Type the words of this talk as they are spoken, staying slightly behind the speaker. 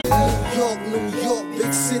New York,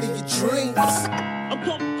 big city of dreams. I'm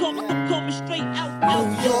coming straight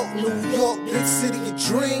out. New York, big city of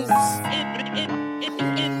dreams.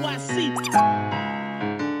 NYC.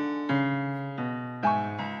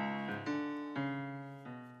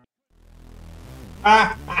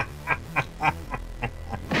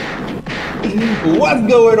 What's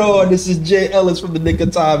going on? This is J Ellis from the Knick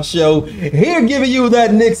of Time Show. Here giving you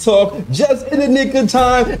that Knicks talk just in the nick of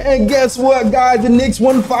time. And guess what, guys? The Knicks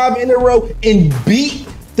won 5 in a row and beat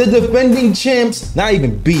the defending champs. Not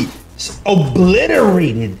even beat,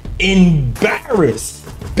 obliterated, embarrassed,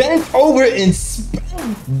 bent over and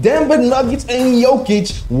spanked Denver Nuggets and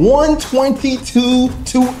Jokic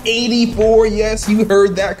 122-84. Yes, you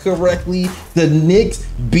heard that correctly. The Knicks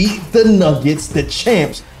beat the Nuggets, the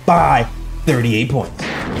champs, by 38 points.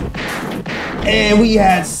 And we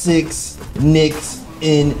had 6 Knicks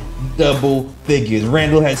in double figures.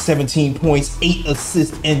 Randall had 17 points, 8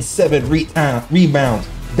 assists, and 7 rebounds.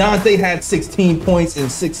 Dante had 16 points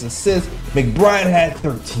and 6 assists. McBride had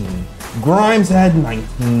 13. Grimes had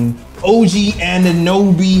 19. OG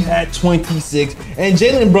Anunoby had 26. And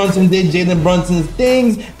Jalen Brunson did Jalen Brunson's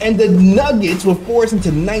things. And the Nuggets were forced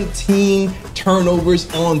into 19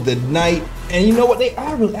 turnovers on the night. And you know what? They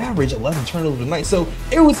average 11 turnovers a night. So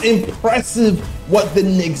it was impressive what the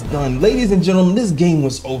Knicks done. Ladies and gentlemen, this game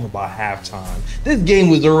was over by halftime. This game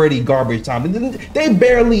was already garbage time. They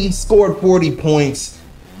barely scored 40 points.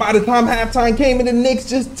 By the time halftime came in, the Knicks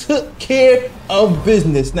just took care of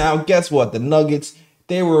business. Now, guess what? The Nuggets,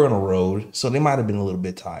 they were on a road, so they might have been a little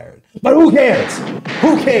bit tired. But who cares?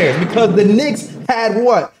 Who cares? Because the Knicks had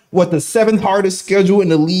what? The 7th hardest schedule in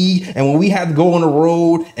the league. And when we had to go on the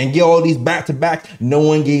road and get all these back-to-backs, no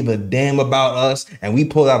one gave a damn about us. And we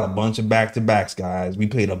pulled out a bunch of back-to-backs, guys. We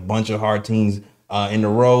played a bunch of hard teams in a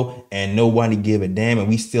row, and nobody gave a damn, and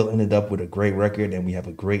we still ended up with a great record, and we have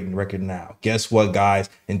a great record now. Guess what, guys?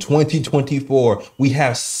 In 2024, we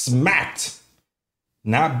have smacked,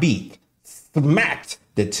 not beat, smacked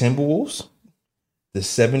the Timberwolves, the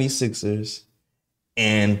 76ers,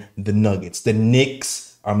 and the Nuggets. The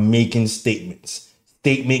Knicks are making statements.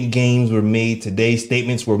 Statement games were made today.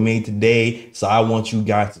 Statements were made today. So I want you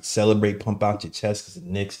guys to celebrate, pump out your chest, because the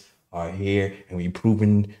Knicks are here, and we're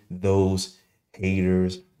proving those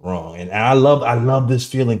haters wrong. And I love this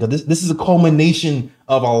feeling, because this is a culmination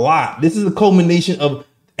of a lot. This is a culmination of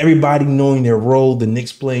everybody knowing their role, the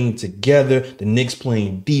Knicks playing together, the Knicks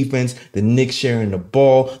playing defense, the Knicks sharing the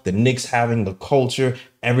ball, the Knicks having the culture.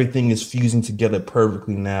 Everything is fusing together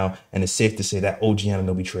perfectly now, and it's safe to say that OG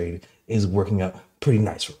Anunoby trade is working out pretty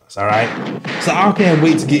nice for us, all right? So I can't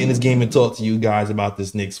wait to get in this game and talk to you guys about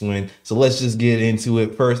this Knicks win. So let's just get into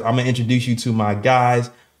it. First, I'm going to introduce you to my guys.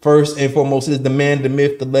 First and foremost is the man, the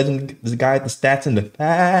myth, the legend, the guy, the stats, and the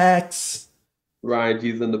facts. Ryan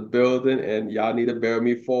G's in the building, and y'all need to bear with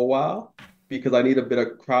me for a while because I need a bit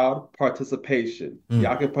of crowd participation.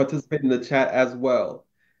 Y'all can participate in the chat as well.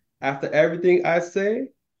 After everything I say,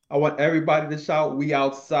 I want everybody to shout, "We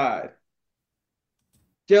outside."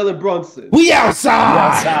 Jalen Brunson. We outside. We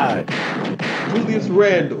outside. Julius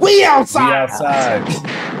Randle. We outside. We outside.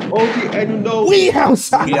 OG Anunoby. We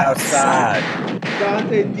outside. We outside.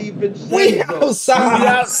 Dante DiVincenzo. We outside. We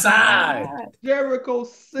outside. Jericho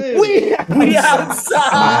Sims. We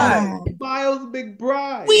outside. Miles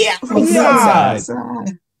McBride. We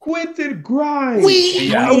outside. Quentin Grimes.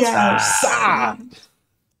 We outside.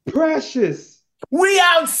 Precious. We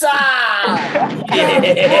outside.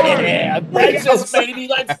 Yeah. Precious, baby.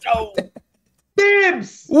 Let's go.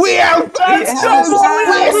 Dibs. We outside. Let's go. We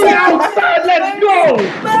outside. Let's go.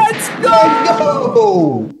 Let's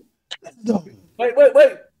go. Let's go.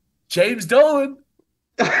 Wait. James Dolan.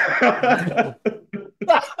 He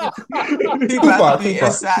about to be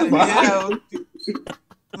inside the house,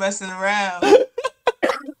 messing around.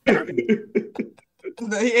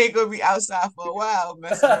 But he ain't gonna be outside for a while,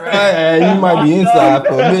 messing around. You might be inside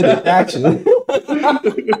for a minute, actually.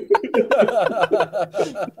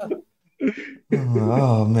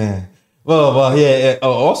 Oh man. Well, yeah.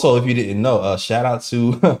 Oh, also, if you didn't know, shout out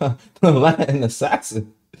to the Latin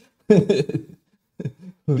assassin.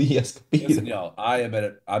 Listen, y'all, I'm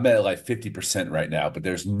at like 50% right now, but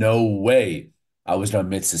there's no way I was gonna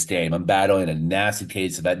miss this game. I'm battling a nasty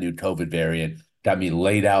case of that new COVID variant. Got me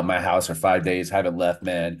laid out in my house for 5 days. Haven't left,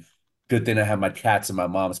 man. Good thing I have my cats and my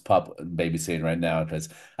mom's pup babysitting right now, because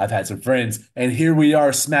I've had some friends. And here we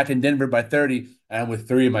are smacking Denver by 30. And I'm with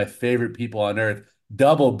 3 of my favorite people on earth.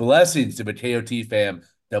 Double blessings to the KOT fam.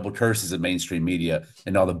 Double curses of mainstream media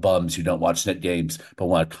and all the bums who don't watch net games but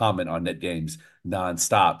want to comment on net games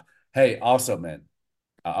nonstop. Hey, also, man,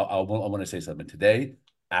 I want to say something. Today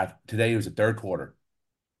was the third quarter.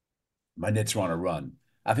 my Knicks were on a run.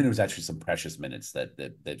 I think it was actually some precious minutes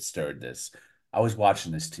that stirred this. I was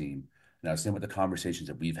watching this team, and I was seeing what the conversations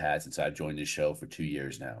that we've had since I joined this show for 2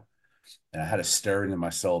 years now. And I had a stirring in my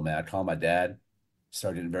soul, man. I called my dad,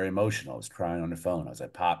 started getting very emotional. I was crying on the phone. I was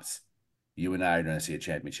like, Pops, you and I are going to see a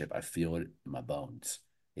championship. I feel it in my bones.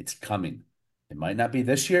 It's coming. It might not be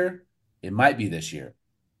this year. It might be this year,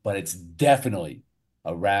 but it's definitely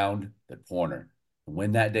around the corner. And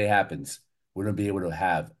when that day happens, we're going to be able to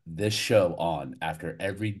have this show on after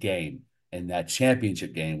every game. And that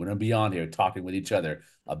championship game, we're going to be on here talking with each other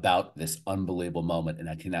about this unbelievable moment. And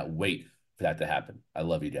I cannot wait for that to happen. I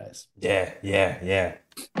love you guys. Yeah.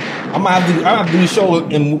 I'm gonna have to do the show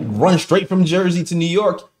and run straight from Jersey to New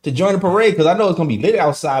York to join the parade because I know it's gonna be lit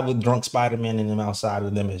outside with drunk Spider-Man and them outside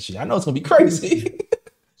of them and shit. I know it's gonna be crazy.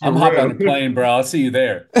 I'm hopping on the plane, bro. I'll see you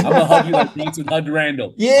there. I'm gonna hug you like Beats and hugged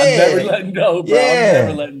Randall. Yeah. I'm never letting go, bro. Yeah. I'm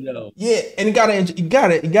never letting go. Yeah, and you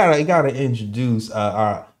gotta introduce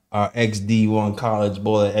our ex-D1 college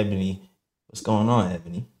boy Ebony. What's going on,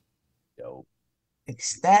 Ebony? Yo.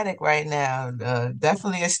 Ecstatic right now.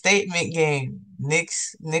 Definitely a statement game.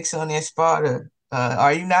 Knicks on their Sparta.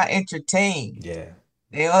 Are you not entertained? Yeah.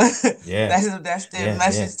 They on, Yeah. that's their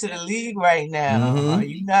message to the league right now. Mm-hmm. Are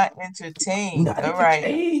you not entertained? Not All right.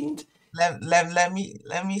 entertained.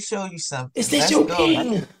 Let me show you something. Is this Let's your go.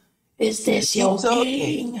 king? Is this Keep your talking.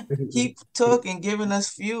 king? Keep talking, giving us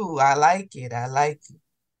fuel. I like it. I like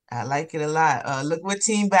it a lot. Look what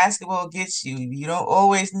team basketball gets you. You don't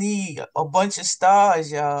always need a bunch of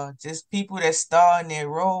stars, y'all. Just people that star in their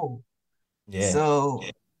role. Yeah. So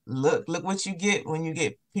look what you get when you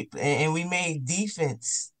get people. And we made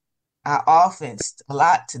defense, our offense, a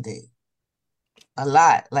lot today. A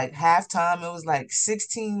lot. Like halftime, it was like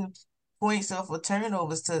 16 points off of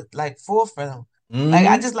turnovers to like 4 for them. Like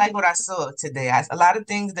I just like what I saw today. A lot of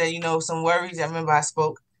things that some worries. I remember I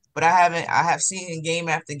spoke, but I have seen in game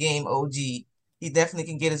after game. OG, he definitely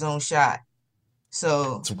can get his own shot.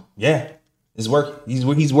 So yeah, it's work.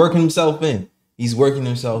 He's working himself in. He's working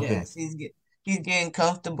himself in. yes, he's getting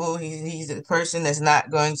comfortable. He's a person that's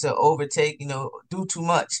not going to overtake. Do too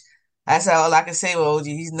much. That's all I can say with OG.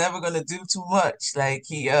 He's never gonna do too much. Like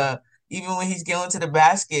he even when he's going to the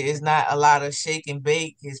basket, it's not a lot of shake and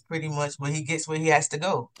bake. It's pretty much when he gets where he has to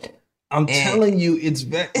go. I'm telling you, it's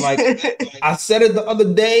like I said it the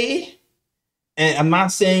other day, and I'm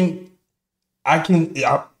not saying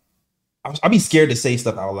I'll be scared to say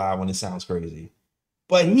stuff out loud when it sounds crazy.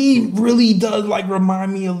 But he really does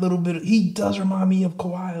remind me a little bit. He does remind me of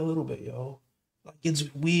Kawhi a little bit, yo. Like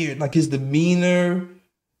it's weird. Like his demeanor,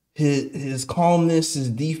 his calmness, his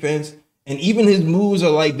defense, and even his moves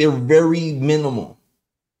are they're very minimal.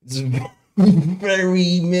 It's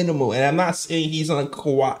very minimal. And I'm not saying he's on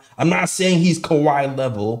Kawhi. I'm not saying he's Kawhi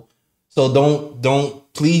level. So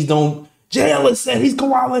please don't. J Ellis said he's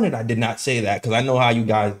Kawhi Leonard. I did not say that because I know how you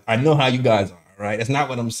guys are, right? That's not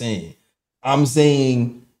what I'm saying. I'm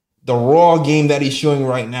saying the raw game that he's showing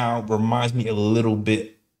right now reminds me a little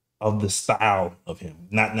bit of the style of him,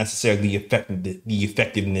 not necessarily the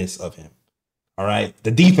effectiveness of him. All right. The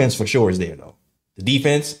defense for sure is there though. The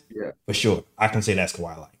defense, for sure. I can say that's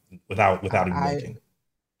Kawhi without even mentioning.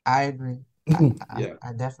 I agree.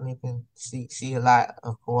 I definitely can see a lot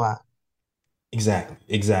of Kawhi. Exactly.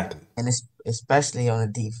 And it's especially on the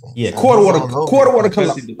defense. Yeah, quarter water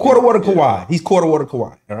Kawhi. He's quarter water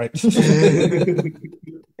Kawhi. All right.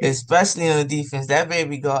 Especially on the defense, that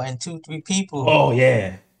baby guarding 2-3 people. Oh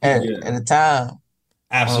yeah. At a time.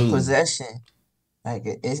 Absolutely. On possession. Like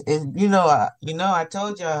it's I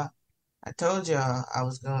told y'all I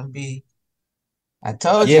was gonna be. I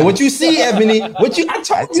told you. Yeah, what you see, Ebony? I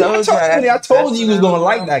told you he was gonna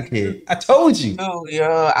like that kid. I told you. Dude,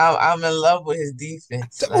 yo, I'm in love with his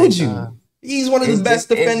defense. I told you. He's one of the best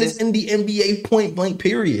defenders in the NBA point blank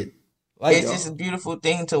period. It's just a beautiful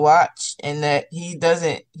thing to watch, and that he's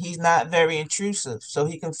not very intrusive, so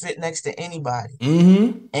he can fit next to anybody.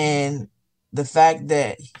 Mm-hmm. And the fact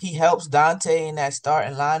that he helps Dante in that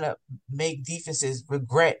starting lineup make defenses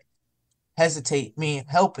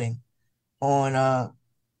helping on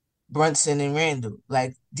Brunson and Randall.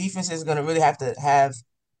 Like defense is gonna really have to have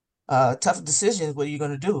tough decisions. What are you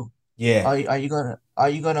gonna do? Yeah. Are you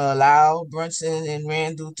gonna allow Brunson and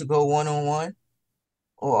Randall to go 1-on-1?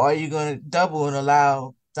 Or are you gonna double and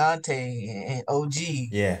allow Dante and OG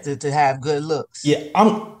to have good looks? Yeah,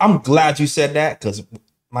 I'm glad you said that because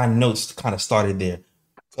my notes kind of started there.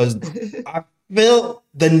 Because I feel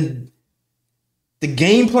the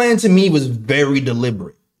game plan to me was very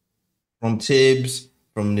deliberate. From Tibbs,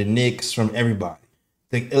 from the Knicks, from everybody.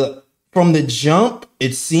 From the jump,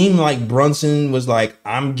 it seemed like Brunson was like,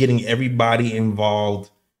 I'm getting everybody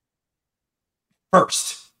involved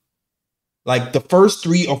first. Like the first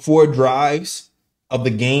 3 or 4 drives of the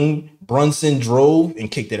game, Brunson drove and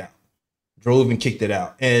kicked it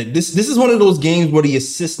out. And this is one of those games where the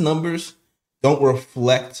assist numbers don't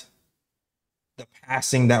reflect the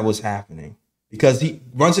passing that was happening. Because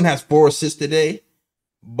Brunson has 4 assists today,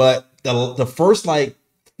 but the first like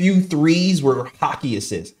few threes were hockey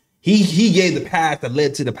assists. He gave the pass that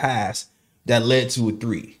led to the pass that led to a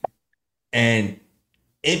 3. And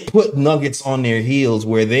it put Nuggets on their heels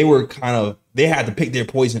where they had to pick their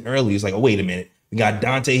poison early. It's like, oh, wait a minute. We got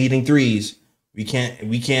Dante hitting threes. We can't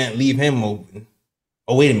leave him open.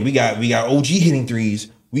 Oh, wait a minute. We got OG hitting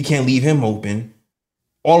threes. We can't leave him open.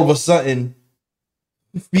 All of a sudden,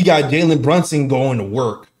 we got Jalen Brunson going to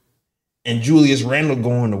work and Julius Randle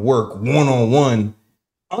going to work one-on-one,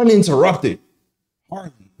 uninterrupted,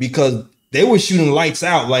 hardly, because they were shooting lights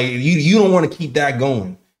out. Like, you don't want to keep that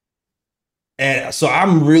going. And so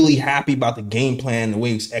I'm really happy about the game plan, the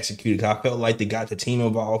way it was executed. I felt like they got the team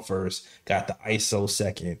involved first, got the ISO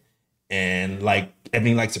second, and like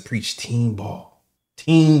Ebony likes to preach team ball,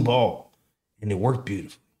 and it worked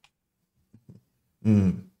beautifully. I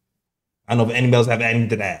don't know if anybody else have anything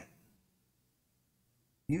to that.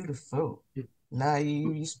 Beautiful. Nah,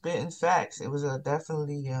 you spitting facts. It was a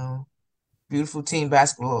definitely beautiful team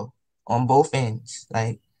basketball on both ends.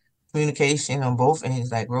 Like communication on both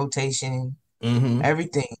ends, like rotation,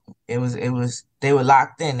 everything. It was they were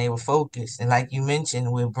locked in, they were focused. And like you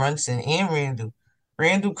mentioned with Brunson and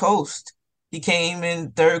Randle coast. He came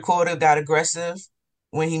in third quarter, got aggressive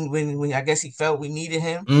when I guess he felt we needed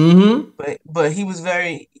him. But he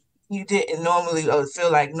didn't normally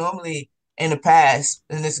feel like normally in the past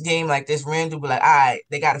in this game like this, Randle be like, all right,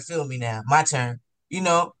 they gotta feel me now. My turn. You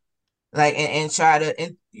know? Like and try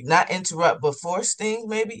to not interrupt but force things.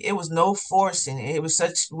 Maybe it was no forcing. It was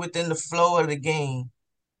such within the flow of the game.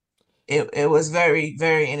 It was very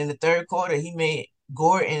very. And in the third quarter, he made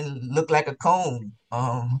Gordon look like a cone.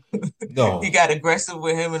 No. He got aggressive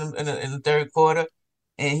with him in the third quarter,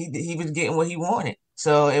 and he was getting what he wanted.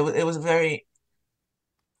 So it was very.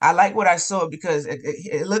 I like what I saw because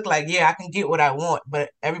it looked like, yeah, I can get what I want, but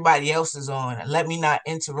everybody else is on. Let me not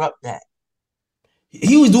interrupt that.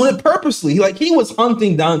 He was doing it purposely. He was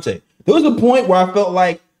hunting Dante. There was a point where I felt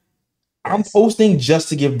like I'm posting just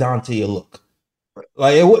to give Dante a look.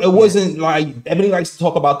 Like it wasn't like Ebony likes to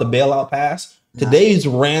talk about the bailout pass. Today's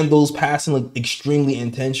Randall's passing looked extremely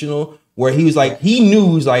intentional, where he was like, he knew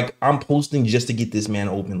he was like, I'm posting just to get this man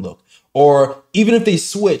an open look. Or even if they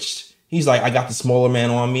switched, he's like, I got the smaller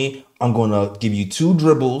man on me. I'm gonna give you 2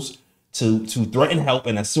 dribbles to threaten help,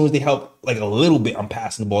 and as soon as they help like a little bit, I'm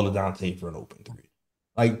passing the ball to Dante for an open 3.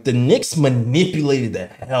 Like the Knicks manipulated the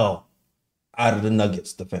hell out of the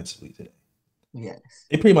Nuggets defensively today. Yes.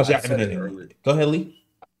 They pretty much got everything. Go ahead, Lee.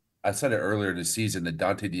 I said it earlier in the season that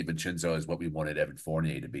Dante DiVincenzo is what we wanted Evan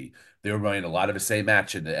Fournier to be. They were running a lot of the same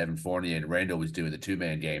action that Evan Fournier and Randall was doing the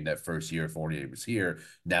 2-man game that first year Fournier was here.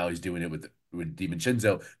 Now he's doing it with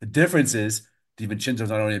DiVincenzo. The difference is DiVincenzo's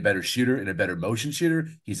not only a better shooter and a better motion shooter,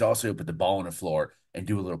 he's also able to put the ball on the floor and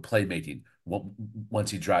do a little playmaking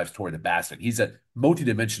once he drives toward the basket. He's a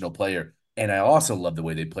multidimensional player, and I also love the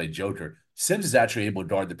way they play Joker. Sims is actually able to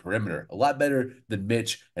guard the perimeter a lot better than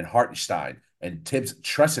Mitch and Hartenstein. And Tibbs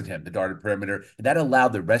trusted him to guard the perimeter, and that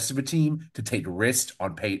allowed the rest of the team to take risks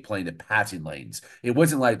on playing the passing lanes. It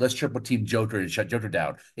wasn't like, let's triple team Joker and shut Joker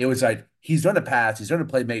down. It was like, he's done a pass, he's done a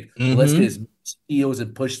playmate, let's get his steals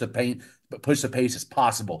and push the pace as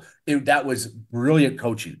possible. That was brilliant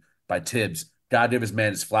coaching by Tibbs. God give his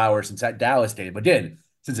man his flowers since that Dallas game. But then,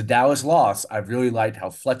 since the Dallas loss, I've really liked how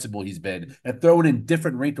flexible he's been and throwing in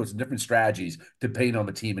different wrinkles and different strategies depending on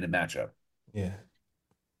the team and the matchup. Yeah.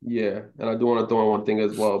 Yeah, and I do want to throw in one thing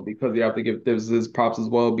as well, because you have to give Tibbs his props as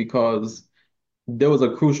well, because there was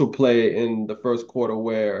a crucial play in the first quarter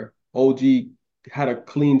where OG had a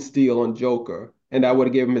clean steal on Joker, and that would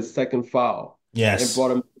have given him his second foul. Yes. And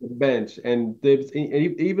brought him to the bench. And Tibbs,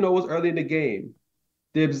 even though it was early in the game,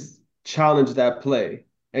 Tibbs challenged that play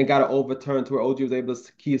and got it overturned to where OG was able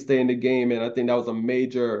to stay in the game. And I think that was a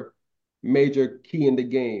major, major key in the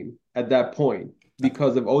game at that point.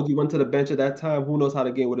 Because if OG went to the bench at that time, who knows how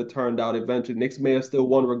the game would have turned out eventually. Knicks may have still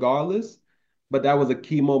won regardless, but that was a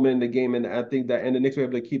key moment in the game. And I think that, and the Knicks were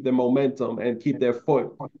able to keep their momentum and keep their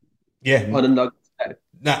foot on the Nuggets side.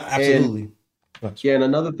 No, absolutely. And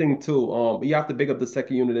another thing too, you have to pick up the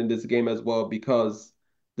second unit in this game as well, because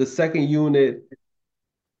the second unit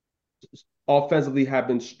offensively have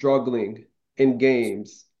been struggling in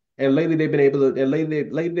games. And lately they've been able to, and lately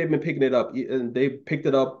they've been picking it up. And they picked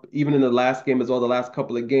it up even in the last game as well, the last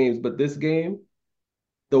couple of games. But this game,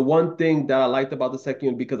 the one thing that I liked about the second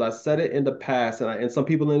unit, because I said it in the past, and some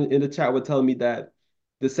people in the chat were telling me that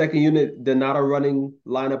the second unit, they're not a running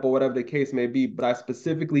lineup or whatever the case may be, but I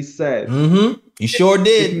specifically said You sure if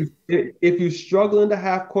did. you if you struggle in the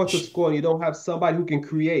half court to score and you don't have somebody who can You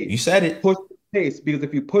create, said it. push the pace, because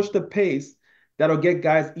if you push the pace, that'll get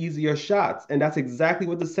guys easier shots. And that's exactly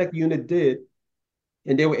what the second unit did.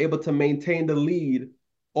 And they were able to maintain the lead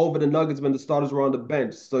over the Nuggets when the starters were on the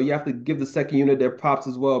bench. So you have to give the second unit their props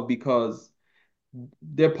as well, because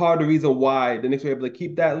they're part of the reason why the Knicks were able to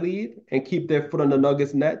keep that lead and keep their foot on the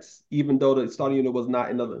Nuggets nets, even though the starting unit was not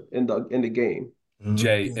in the game.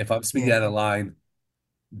 Jay, if I'm speaking out of line,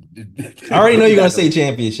 I already know you're gonna say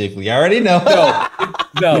championship league. I already know.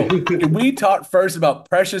 no. Can we talk first about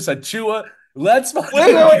Precious Achua? Let's Wait,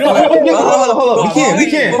 hold on.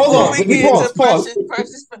 We can. Hold on. Let me pause.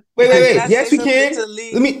 Wait. Yes, we can.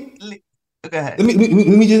 Let me. Go ahead. Let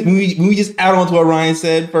me just add on to what Ryan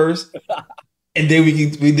said first, and then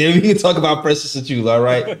we can talk about Precious Achula. All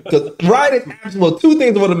right? Because Ryan is absolutely, two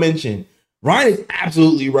things I want to mention. Ryan is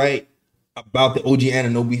absolutely right about the OG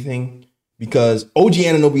Anunoby thing, because OG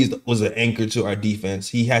Anunoby was an anchor to our defense.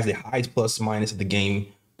 He has the highest plus minus of the game,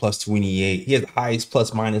 plus 28. He has the highest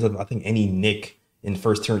plus minus of, I think, any Knick in the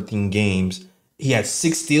first 13 games. He had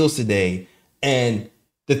 6 steals today. And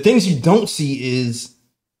the things you don't see is,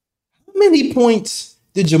 how many points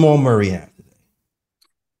did Jamal Murray have today?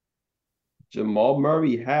 Jamal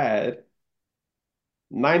Murray had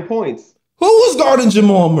 9 points. Who was guarding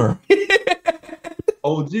Jamal Murray?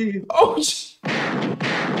 OG.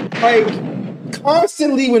 Like,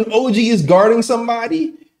 constantly when OG is guarding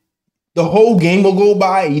somebody, the whole game will go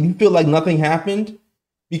by and you feel like nothing happened,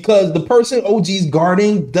 because the person OG's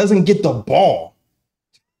guarding doesn't get the ball.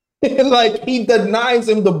 Like, he denies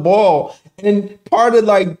him the ball. And part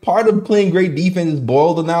of playing great defense is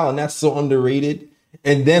ball denial, and that's so underrated.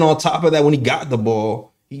 And then on top of that, when he got the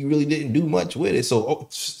ball, he really didn't do much with it. So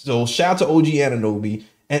shout out to OG Anunoby,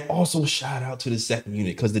 and also shout out to the second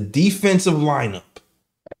unit, because the defensive lineup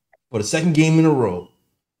for the second game in a row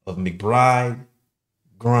of McBride,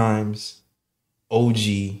 Grimes, OG,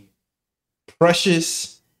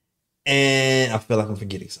 Precious, and I feel like I'm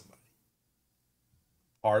forgetting somebody.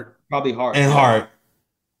 Probably Hart. And Hart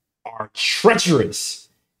are treacherous.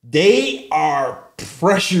 They are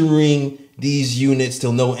pressuring these units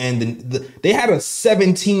till no end. They had a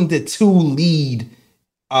 17-2 lead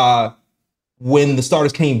when the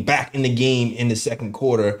starters came back in the game in the second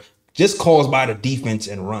quarter, just caused by the defense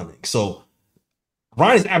and running. So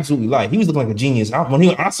Ryan is absolutely right. He was looking like a genius. When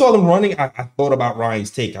I saw them running, I thought about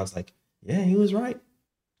Ryan's take. I was like, yeah, he was right.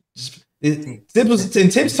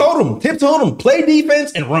 Tips told him, play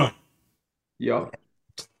defense and run. Yup.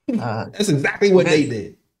 That's exactly what they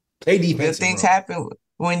did. Play defense. Good things happen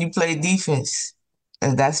when you play defense.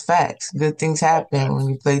 And that's facts. Good things happen when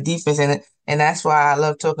you play defense. And that's why I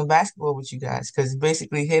love talking basketball with you guys, because it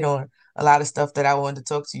basically hit on a lot of stuff that I wanted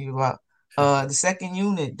to talk to you about. The second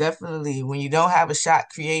unit, definitely, when you don't have a shot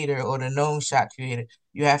creator or the known shot creator,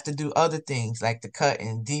 you have to do other things like the cut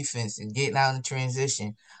and defense and getting out in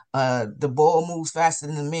transition. The ball moves faster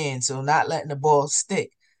than the man, so not letting the ball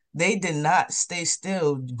stick. They did not stay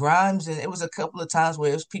still. Grimes, and it was a couple of times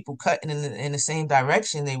where it was people cutting in the same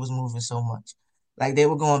direction. They was moving so much, like they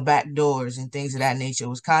were going back doors and things of that nature. It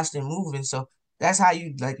was constant moving. So that's how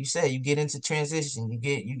you, like you said, you get into transition.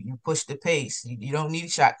 You push the pace. You don't need a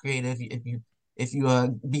shot creator if you are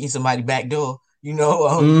beating somebody back door,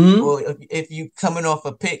 or if you coming off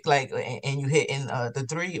a pick and you hitting the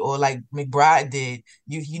three, or like McBride did.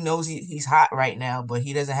 He knows he's hot right now, but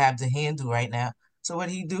he doesn't have the handle right now. So what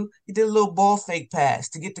did he do? He did a little ball fake pass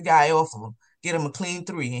to get the guy off of him, get him a clean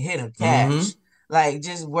 3 and hit him cash. Like,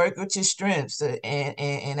 just work with your strengths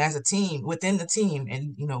and as a team, within the team,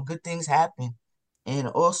 and good things happen. And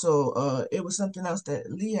also, it was something else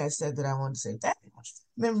that Lee had said that I wanted to say. That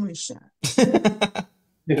memory shot.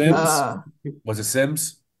 Was it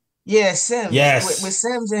Sims? Yeah, Sims. Yes. With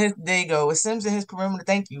Sims and there you go. With Sims and his perimeter,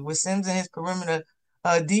 thank you. With Sims and his perimeter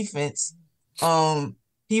defense,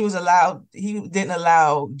 he didn't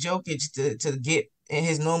allow Jokic to get in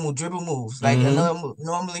his normal dribble moves. Like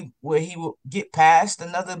normally where he would get past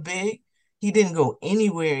another big, he didn't go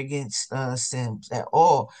anywhere against Sims at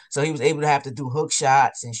all. So he was able to have to do hook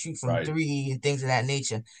shots and shoot from 3 and things of that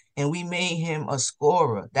nature. And we made him a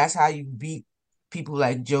scorer. That's how you beat people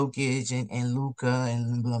like Jokic and Luka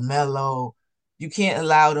and LaMelo. You can't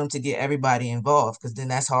allow them to get everybody involved, because then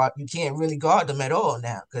that's hard. You can't really guard them at all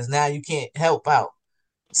now, because now you can't help out.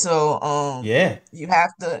 So Yeah. you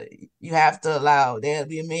have to allow that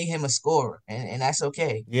we made him a scorer, and that's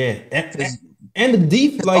okay. Yeah. Because And the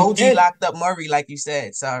deep like OG and locked up Murray, like you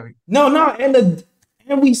said. Sorry. no, and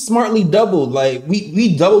we smartly doubled. Like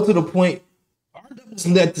we doubled to the point our doubles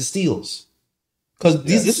led to steals. Because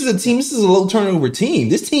this is a team, this is a low turnover team.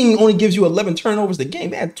 This team only gives you 11 turnovers a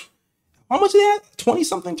game. They had how much they had? 20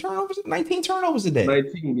 something turnovers, 19 turnovers a day.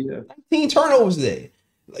 19, yeah. 19 turnovers a day.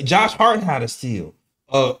 Like Josh Hart had a steal.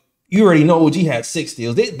 You already know OG had 6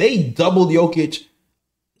 steals. They doubled Jokic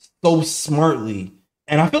so smartly.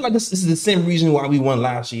 And I feel like this is the same reason why we won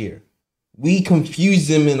last year. We confused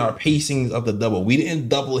him in our pacings of the double. We didn't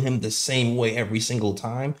double him the same way every single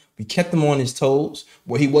time. We kept him on his toes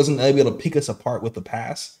where he wasn't able to pick us apart with the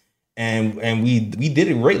pass. And we did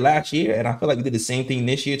it great last year. And I feel like we did the same thing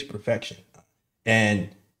this year to perfection. And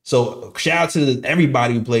so shout out to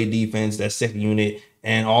everybody who played defense, that second unit,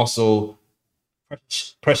 and also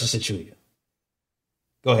Precious Achulia.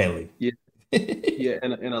 Go ahead, Lee. Yeah. Yeah,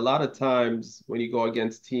 and a lot of times when you go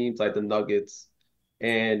against teams like the Nuggets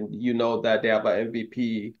and you know that they have an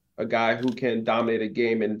MVP, a guy who can dominate a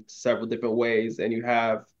game in several different ways, and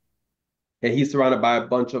he's surrounded by a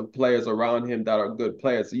bunch of players around him that are good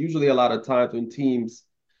players. So usually a lot of times when teams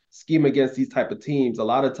scheme against these type of teams, a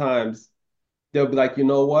lot of times they'll be like, you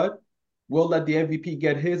know what? We'll let the MVP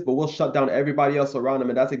get his, but we'll shut down everybody else around him.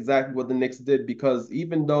 And that's exactly what the Knicks did, because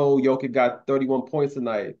even though Jokic got 31 points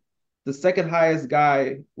tonight, the second highest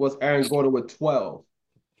guy was Aaron Gordon with 12.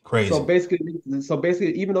 Crazy. So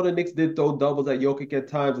basically, even though the Knicks did throw doubles at Jokic at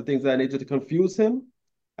times and things of that nature to confuse him,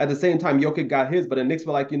 at the same time, Jokic got his, but the Knicks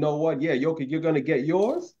were like, you know what? Yeah, Jokic, you're going to get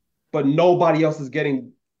yours, but nobody else is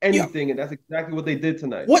getting anything, and that's exactly what they did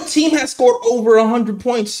tonight. What team has scored over 100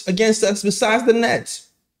 points against us besides the Nets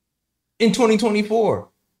in 2024?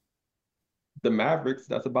 The Mavericks,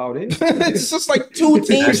 that's about it. It's just like 2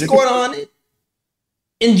 teams scored on it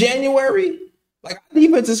in January. Like, our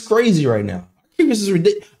defense is crazy right now. Our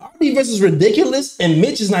defense is ridiculous, and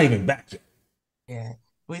Mitch is not even back yet. Yeah,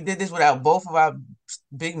 we did this without both of our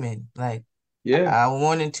big men. Like, Yeah, our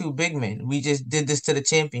 1 and 2 big men. We just did this to the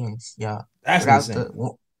champions, y'all. That's Without insane.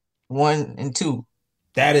 the 1 and 2.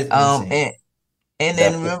 That is insane. And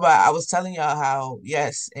then remember, I was telling y'all how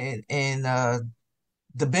the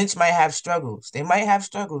bench might have struggles. They might have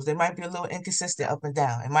struggles. They might be a little inconsistent up and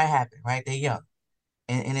down. It might happen, right? They're young,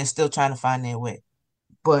 and they're still trying to find their way.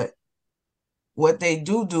 But what they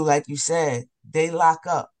do, like you said, they lock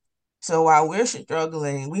up. So while we're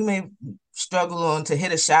struggling, we may struggle on to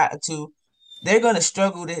hit a shot or two. They're gonna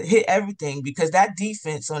struggle to hit everything because that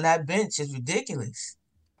defense on that bench is ridiculous.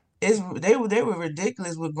 They were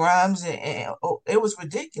ridiculous with Grimes and it was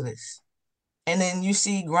ridiculous. And then you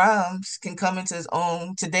see Grimes can come into his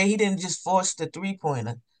own. Today he didn't just force the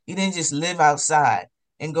 3-pointer. He didn't just live outside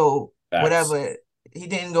and go whatever. He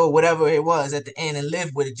didn't go whatever it was at the end and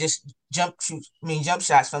live with it. Just jump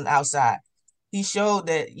shots from the outside. He showed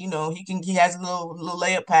that he has a little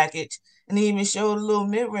layup package, and he even showed a little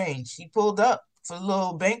mid range. He pulled up for a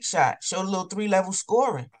little bank shot, showed a little 3-level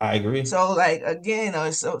scoring. I agree. So like again,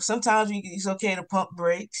 so sometimes it's okay to pump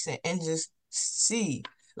brakes and just see.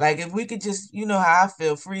 Like if we could just, how I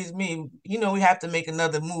feel, freeze me. We have to make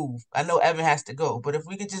another move. I know Evan has to go, but if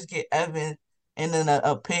we could just get Evan and then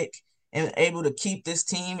a pick and able to keep this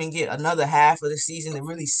team and get another half of the season to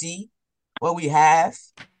really see what we have.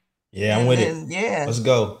 Yeah, I'm with it. Yeah, let's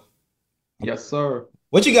go. yes, sir.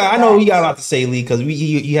 What you got? I know you got a lot to say, Lee, because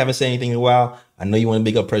you haven't said anything in a while. I know you want to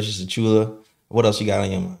big up Precious Achulia. What else you got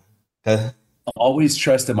on your mind? Huh? Always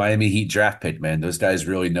trust the Miami Heat draft pick, man. Those guys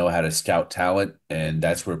really know how to scout talent, and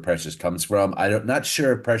that's where Precious comes from. Not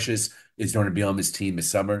sure if Precious is going to be on this team this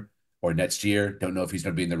summer or next year. Don't know if he's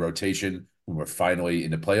going to be in the rotation when we're finally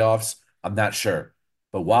in the playoffs. I'm not sure.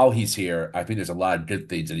 But while he's here, I think there's a lot of good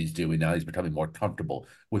things that he's doing now. He's becoming more comfortable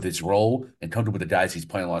with his role and comfortable with the guys he's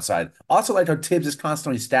playing alongside. Also, like how Tibbs is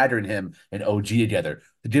constantly staggering him and OG together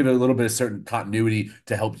to give it a little bit of certain continuity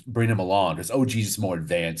to help bring him along, because OG is more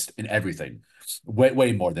advanced in everything,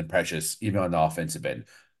 way more than Precious, even on the offensive end.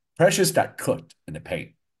 Precious got cooked in the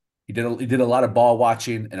paint. He did a lot of ball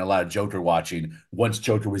watching and a lot of Joker watching once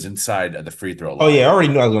Joker was inside of the free throw line. Oh yeah, I already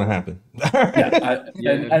knew that was going to happen.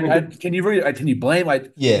 Can you blame?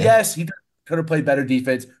 Yes, he could have played better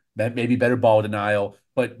defense, maybe better ball denial,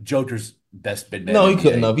 but Joker's best been. No, he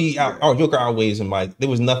couldn't have. Our Joker outweighs him. Like there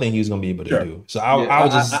was nothing he was going to be able to do. So I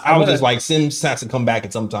was just like, Sims has to come back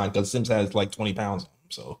at some time because Sims has like 20 pounds on him.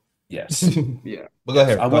 So yes, yeah. But go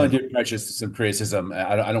ahead. I want to give Precious some criticism.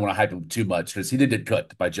 I don't want to hype him too much because he did get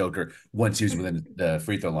cut by Joker once he was within the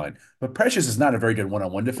free throw line. But Precious is not a very good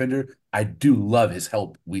one-on-one defender. I do love his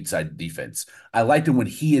help weak side defense. I liked him when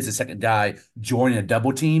he is the second guy joining a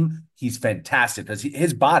double team. He's fantastic because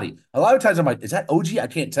his body. A lot of times I'm like, is that OG? I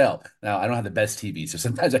can't tell. Now I don't have the best TV, so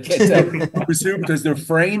sometimes I can't tell. I presume because their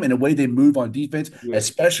frame and the way they move on defense,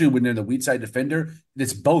 especially when they're the weak side defender,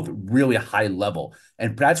 it's both really high level,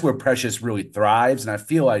 and that's where Precious really thrives. And I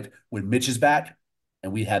feel like when Mitch is back,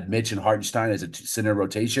 and we have Mitch and Hartenstein as a center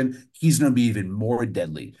rotation, he's going to be even more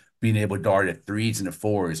deadly, being able to dart at threes and the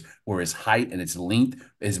fours, where his height and its length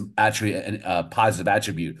is actually a positive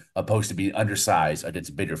attribute, opposed to being undersized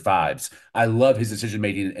against bigger fives. I love his decision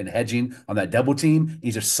making and hedging on that double team.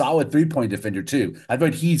 He's a solid 3-point defender too. I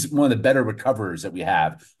think he's one of the better recoverers that we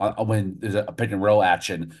have when there's a pick and roll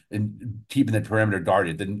action and keeping the perimeter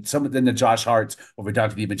guarded than the Josh Harts over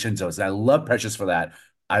Dante DiVincenzo's. And I love Precious for that.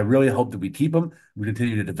 I really hope that we keep him. We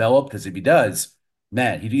continue to develop, because if he does,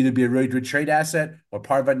 man, he'd either be a really good trade asset or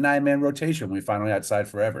part of a 9-man rotation when we finally outside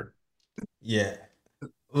forever. Yeah.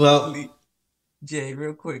 Well, Jay,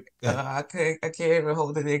 real quick, I can't even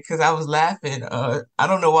hold it in because I was laughing. I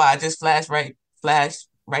don't know why. I just flashed right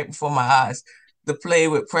before my eyes. The play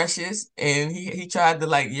with Precious, and he tried to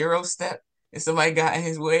like Euro step, and somebody got in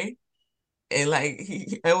his way, and like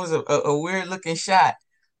it was a weird looking shot.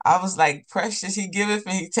 I was like, Precious, he giveth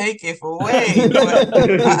and he taketh away. He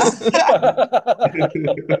does.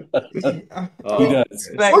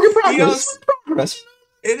 Like, progress.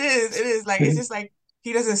 It is like it's just like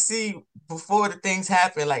he doesn't see before the things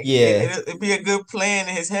happen. Like, it'd be a good plan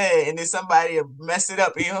in his head, and then somebody will mess it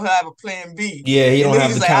up. He don't have a plan B. Yeah, he don't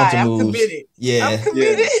have the counter I'm moves. committed. Yeah, I'm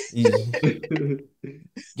committed.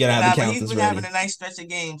 Gotta have the counters he's been ready. having a nice stretch of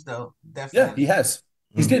games though. Definitely. Yeah, he has.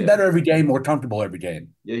 He's getting better every game, more comfortable every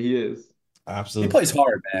game. Yeah, he is. Absolutely. He plays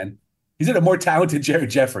hard, man. He's a more talented Jerry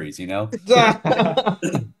Jeffries, you know?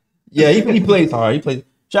 Yeah, he plays hard. He plays.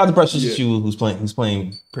 Shout out to Precious Achiuwa, who's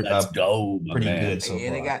playing pretty good so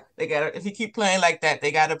far. They got if he keep playing like that,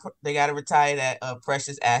 they gotta retire that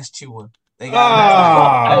Precious ass Chua. They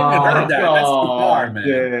got That's too far, man.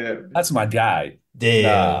 Yeah. That's my guy.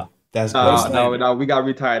 Yeah. That's no, we gotta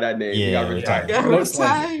retire that name. Yeah, we gotta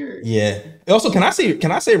retire. Yeah. Also, can I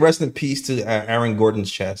say rest in peace to Aaron Gordon's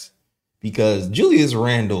chest? Because Julius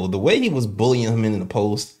Randle, the way he was bullying him in the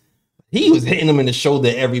post, he was hitting him in the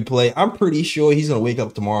shoulder every play. I'm pretty sure he's gonna wake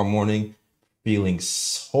up tomorrow morning feeling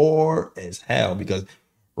sore as hell, because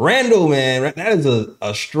Randle, man, that is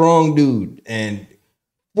a strong dude, and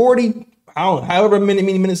 40, however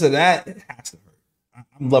many minutes of that, it has to hurt.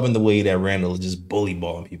 I'm loving the way that Randle is just bully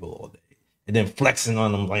balling people all day and then flexing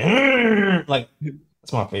on them like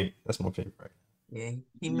that's my favorite. That's my favorite. Right? Yeah,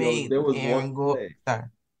 he made Aaron Gordon.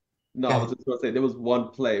 No, I was just gonna say there was one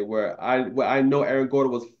play where I know Aaron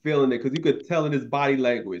Gordon was feeling it, because you could tell in his body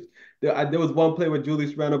language. There was one play where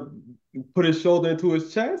Julius Randle put his shoulder into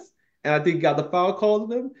his chest, and I think he got the foul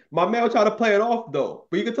called on him. My man was trying to play it off though,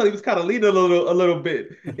 but you could tell he was kind of leaning a little bit.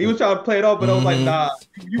 He was trying to play it off, but I was like, nah,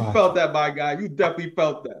 you felt that, my guy. You definitely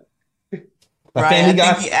felt that. Right, I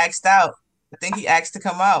think he axed out. I think he asked to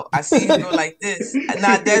come out. I see him go like this.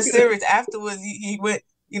 Not that serious. Afterwards, he went.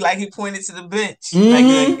 He pointed to the bench.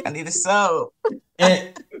 Like, I need a sub.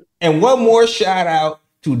 And one more shout out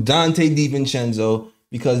to Dante DiVincenzo,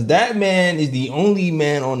 because that man is the only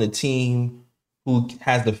man on the team who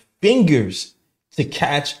has the fingers to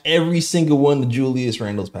catch every single one of Julius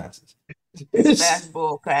Randle's passes.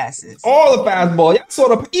 Fastball passes. All the fastball. Y'all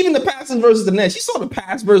saw even the passes versus the Nets. You saw the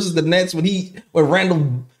pass versus the Nets when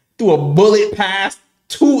Randle threw a bullet pass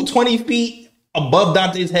 20 feet above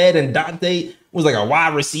Dante's head, and Dante was like a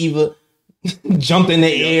wide receiver, jumped in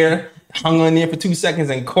the air, hung on there for 2 seconds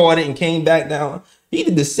and caught it and came back down. He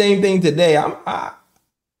did the same thing today. I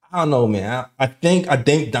don't know, man. I think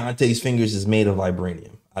Dante's fingers is made of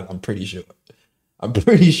vibranium. I'm pretty sure.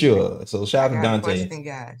 So shout out to Dante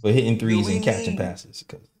for hitting threes and catching passes.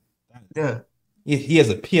 He has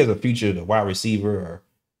a future, the wide receiver or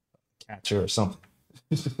catcher or something.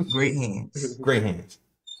 Great hands. Great hands.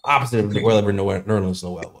 Opposite of whatever Nerlens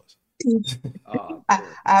Noel was. I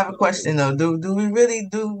have a question though. Do we really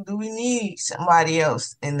do we need somebody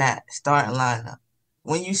else in that starting lineup?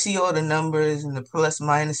 When you see all the numbers and the plus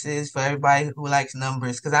minuses for everybody who likes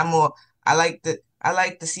numbers, because I like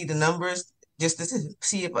to see the numbers just to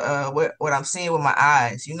see if what I'm seeing with my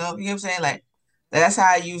eyes. You know what I'm saying? Like, that's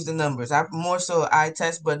how I use the numbers. I more so eye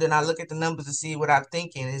test, but then I look at the numbers to see what I'm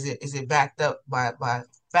thinking. Is it backed up by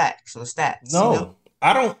facts or stats? No, you know?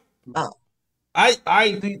 I don't.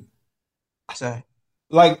 Sorry.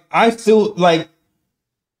 Like, I feel like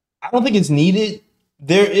I don't think it's needed.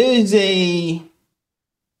 There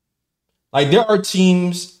are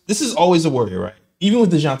teams. This is always a worry, right? Even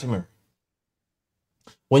with DeJounte Murray.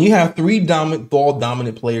 when you have three ball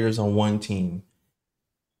dominant players on one team,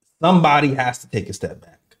 somebody has to take a step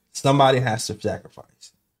back. Somebody has to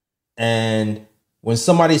sacrifice. And when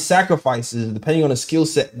somebody sacrifices, depending on the skill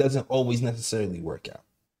set, doesn't always necessarily work out.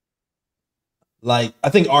 Like, I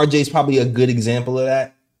think RJ is probably a good example of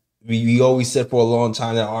that. We always said for a long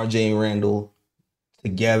time that RJ and Randall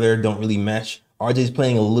together don't really mesh. RJ's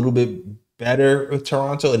playing a little bit better with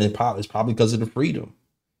Toronto, and it's probably because of the freedom.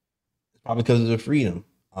 It's probably because of the freedom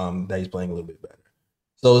that he's playing a little bit better.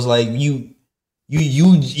 So it's like you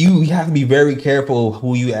have to be very careful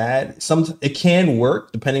who you add. It can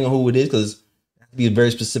work depending on who it is, because it has to be a very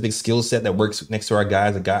specific skill set that works next to our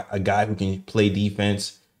guys. A guy who can play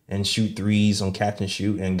defense and shoot threes on catch and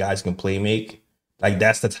shoot, and guys can play make. Like,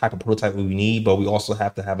 that's the type of prototype we need. But we also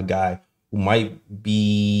have to have a guy who might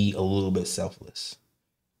be a little bit selfless.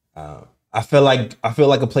 I feel like a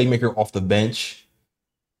playmaker off the bench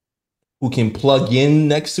who can plug in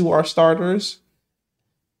next to our starters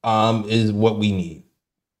is what we need,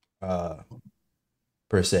 per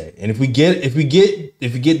se. And if we get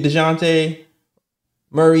DeJounte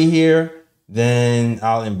Murray here, then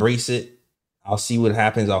I'll embrace it. I'll see what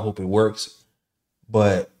happens. I hope it works.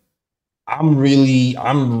 But I'm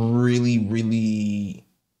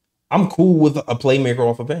cool with a playmaker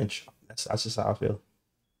off a bench. That's just how I feel.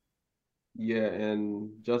 Yeah,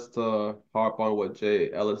 and just to harp on what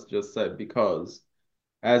J Ellis just said, because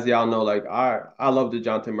as y'all know, like I love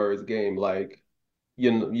DeJounte Murray's game. Like,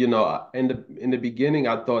 you know, in the beginning,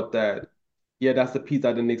 I thought that, yeah, that's the piece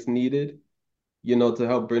that the Knicks needed, to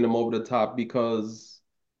help bring them over the top, because,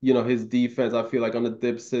 his defense, I feel like on the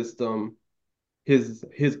dip system, his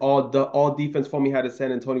all defense for me had in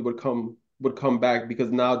San Antonio would come back, because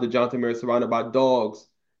now DeJounte Murray is surrounded by dogs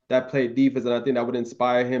that play defense, and I think that would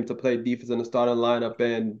inspire him to play defense in the starting lineup,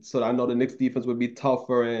 and so I know the Knicks defense would be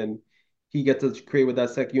tougher, and he gets to create with that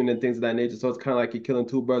second unit and things of that nature. So it's kind of like you're killing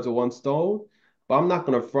two birds with one stone. But I'm not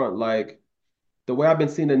gonna front, like, the way I've been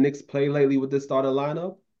seeing the Knicks play lately with this starting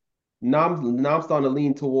lineup. Now I'm starting to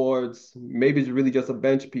lean towards maybe it's really just a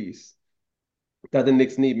bench piece that the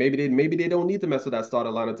Knicks need. Maybe they don't need to mess with that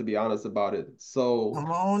starting lineup, to be honest about it. So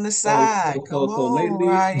Come on the so side. so Come so, so on, lately,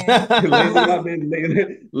 Ryan.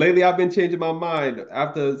 lately I've been changing my mind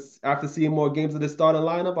after seeing more games of this starting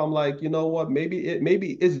lineup. I'm like, you know what? Maybe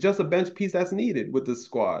it's just a bench piece that's needed with this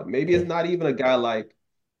squad. Maybe it's not even a guy like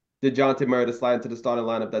DeJounte Murray to slide into the starting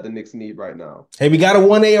lineup that the Knicks need right now. Hey, we got a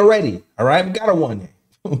 1A already. All right, we got a 1A.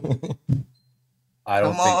 I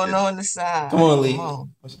don't Come on think on the side. Come on, Lee. Come on.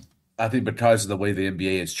 I think because of the way the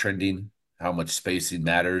NBA is trending, how much spacing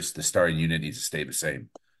matters, the starting unit needs to stay the same.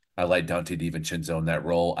 I like Dante DiVincenzo in that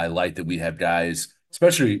role. I like that we have guys,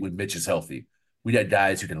 especially when Mitch is healthy. We got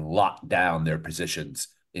guys who can lock down their positions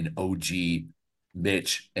in OG,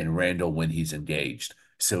 Mitch, and Randall when he's engaged.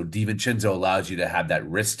 So DiVincenzo allows you to have that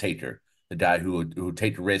risk taker, the guy who would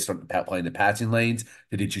take the risk on playing the passing lanes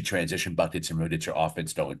to get you transition buckets and really get your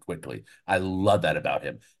offense going quickly. I love that about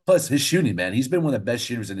him. Plus, his shooting, man, he's been one of the best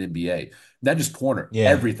shooters in the NBA. Not just corner,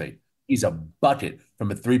 everything. He's a bucket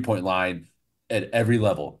from a three-point line at every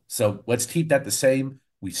level. So let's keep that the same.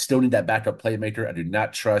 We still need that backup playmaker. I do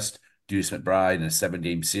not trust Deuce McBride in a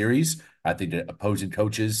 7-game series. I think the opposing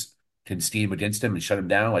coaches can scheme against him and shut him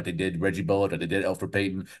down, like they did Reggie Bullock, like they did Elfrid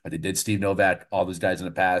Payton, like they did Steve Novak, all those guys in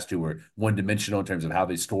the past who were one-dimensional in terms of how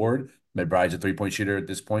they scored. McBride's a three-point shooter at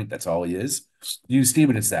this point. That's all he is. You scheme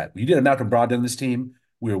against that. You did a Malcolm Brogdon on this team,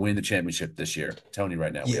 we were winning the championship this year. I'm telling you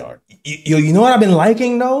right now, we are. You know what I've been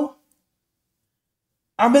liking, though?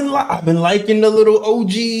 I've been liking the little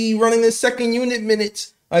OG running the second unit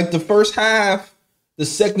minutes. Like, the first half, the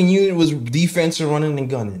second unit was defense running and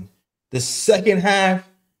gunning. The second half,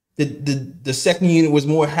 the second unit was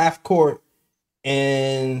more half court,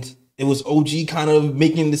 and it was OG kind of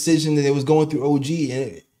making a decision that it was going through OG,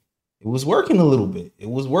 and it was working a little bit.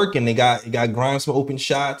 It was working. It got Grimes for open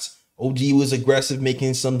shots. OG was aggressive,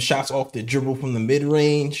 making some shots off the dribble from the mid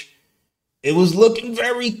range. It was looking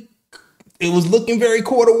very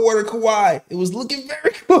quarter water Kawhi. It was looking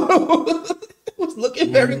very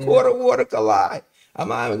quarter water Kawhi. I'm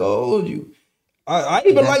not even gonna hold you. I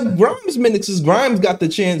even like Grimes minutes as Grimes got the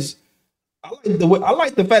chance. I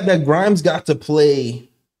like the fact that Grimes got to play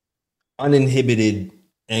uninhibited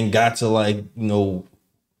and got to run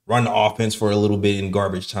the offense for a little bit in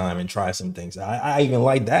garbage time and try some things. I even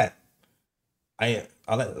like that. I'm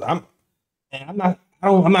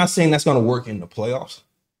not saying that's gonna work in the playoffs,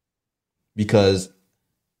 because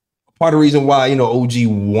part of the reason why OG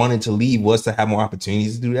wanted to leave was to have more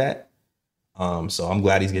opportunities to do that. So I'm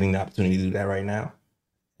glad he's getting the opportunity to do that right now.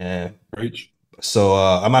 And Preach. so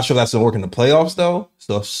I'm not sure if that's gonna work in the playoffs though.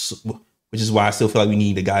 So which is why I still feel like we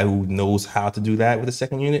need a guy who knows how to do that with the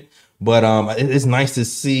second unit. But it's nice to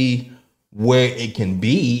see where it can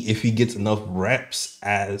be if he gets enough reps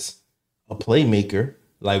as a playmaker.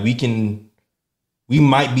 Like we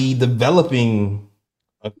might be developing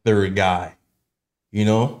a third guy, you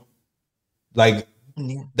know, like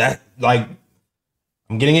that. Like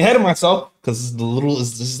I'm getting ahead of myself because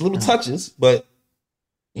it's just little touches, but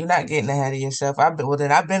you're not getting ahead of yourself. I've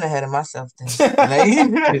been ahead of myself then. Like, you're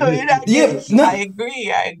not I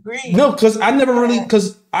agree. No, because I never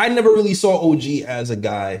really saw OG as a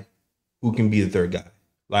guy who can be the third guy.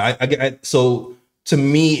 Like so to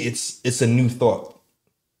me, it's a new thought.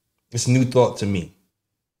 It's a new thought to me.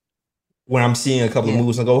 When I'm seeing a couple of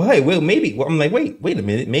moves, I go, hey, well, maybe. Well, I'm like, wait a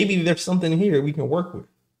minute. Maybe there's something here we can work with.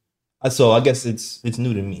 So I guess it's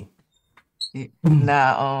new to me.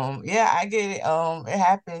 Nah, I get it. It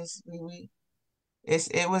happens.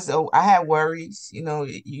 I had worries. You know,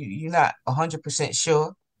 you're not 100%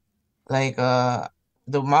 sure. Like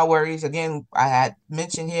my worries again. I had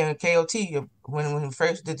mentioned here in KOT when we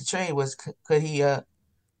first did the trade was could he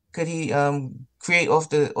create off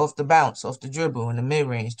the bounce, off the dribble in the mid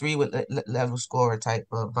range, three with level scorer type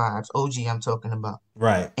of vibes. OG, I'm talking about.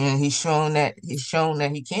 Right. And he's shown that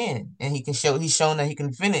he can, and he's shown that he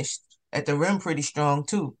can finish at the rim pretty strong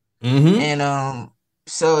too. Mm-hmm. And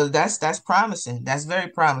so that's promising. That's very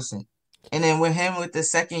promising. And then with him with the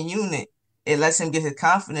second unit, it lets him get his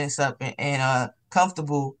confidence up and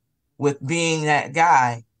comfortable with being that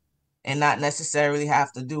guy and not necessarily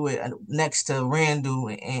have to do it next to Randall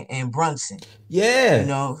and Brunson. Yeah. You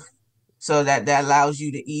know, so that allows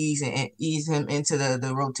you to ease him into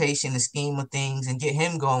the rotation, the scheme of things, and get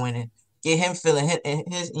him going and get him feeling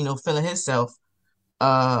feeling himself.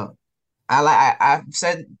 I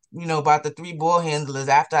said, about the three ball handlers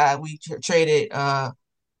after we traded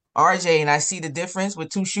RJ, and I see the difference with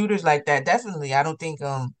two shooters like that. Definitely, I don't think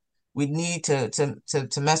we need to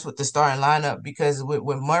mess with the starting lineup because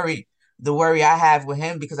with Murray, the worry I have with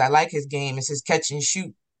him because I like his game is his catch and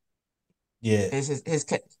shoot. Yeah, his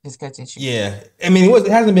catch and shoot. Yeah, I mean it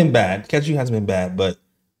hasn't been bad. Catch and shoot hasn't been bad, but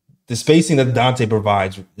the spacing that Dante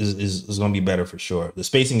provides is going to be better for sure. The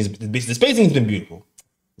spacing has been beautiful.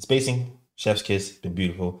 The spacing, chef's kiss, been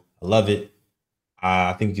beautiful. I love it.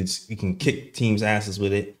 I think we can kick teams' asses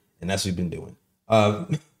with it, and that's what we've been doing.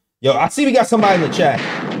 Yo, I see we got somebody in the chat.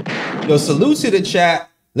 Yo, salute to the chat.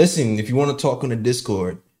 Listen, if you want to talk on the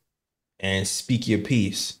Discord and speak your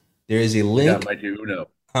piece, there is a link. Like Uno.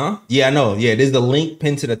 Huh? Yeah, I know. Yeah, there's the link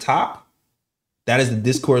pinned to the top. That is the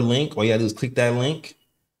Discord link. All you gotta do is click that link.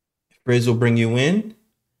 Frizz will bring you in,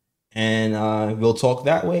 and we'll talk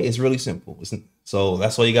that way. It's really simple. So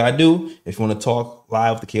that's all you gotta do if you want to talk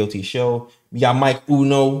live with the KOT show. We got Mike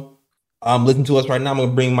Uno listening to us right now. I'm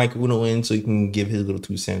gonna bring Mike Uno in so he can give his little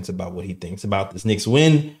 2 cents about what he thinks about this Knicks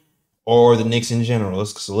win or the Knicks in general.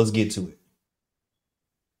 Let's get to it.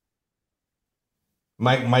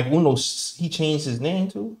 Mike Uno, he changed his name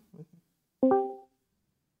too.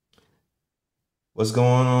 What's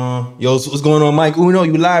going on? Yo, what's going on, Mike Uno?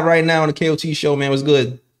 You live right now on the KOT show, man. What's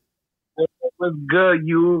good? What's good?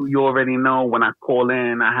 You already know when I call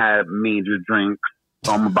in, I have major drinks,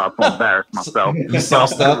 so I'm about to embarrass myself. You saw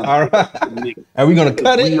stuff? All right. Are we going to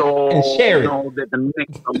cut it and share it? We all know that the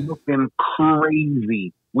Knicks are looking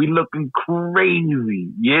crazy. We looking crazy.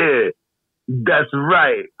 Yeah, that's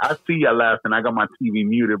right. I see y'all laughing. I got my TV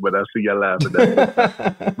muted, but I see y'all laughing.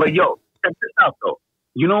 But yo, check this out, though.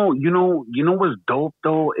 You know what's dope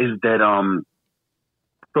though is that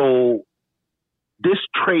so this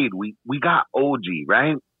trade we got OG,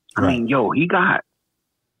 right? I mean, yo, he got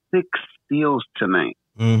 6 steals tonight.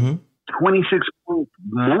 26 points,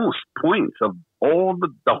 most points of all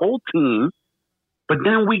the whole team. But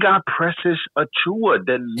then we got Precious Achua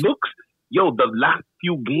that looks, the last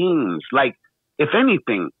few games, like if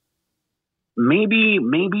anything, maybe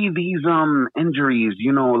these injuries,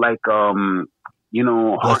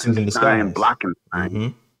 Hartenstein,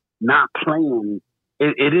 Blockenstein, not playing,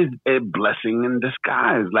 it is a blessing in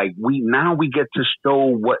disguise. Like we get to show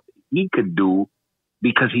what he could do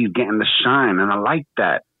because he's getting the shine, and I like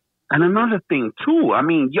that. And another thing too, I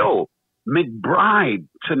mean, McBride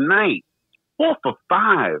tonight, 4 for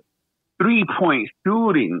 5, 3-point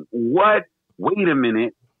shooting. What? Wait a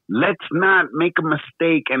minute. Let's not make a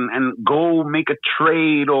mistake and go make a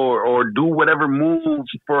trade or do whatever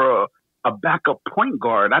moves for a backup point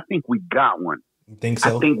guard. I think we got one. You think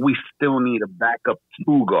so? I think we still need a backup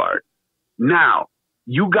 2 guard. Now,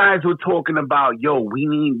 you guys were talking about, we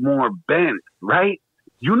need more bench, right?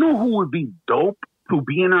 You know who would be dope to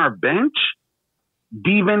be in our bench?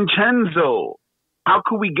 DiVincenzo. How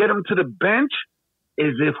could we get him to the bench?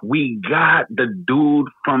 is if we got the dude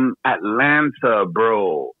from Atlanta,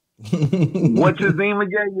 bro. What's his name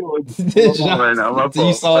again? Yo, right now, my So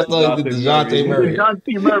you fault. saw the DeJounte Murray.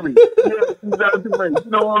 DeJounte Murray. Yeah, DeJounte Murray.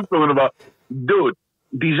 You know what I'm talking about. Dude,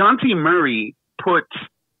 DeJounte Murray put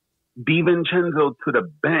DiVincenzo to the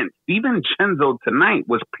bench. DiVincenzo tonight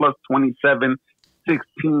was plus 27,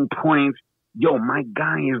 16 points. Yo, my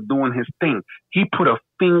guy is doing his thing. He put a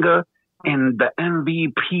finger in the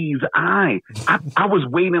MVP's eye. I was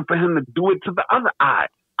waiting for him to do it to the other eye.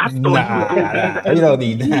 I thought nah, you don't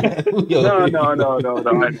need that. No.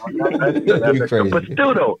 That's crazy. But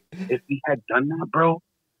still, though, if he had done that, bro,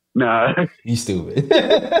 nah. You stupid.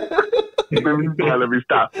 Let me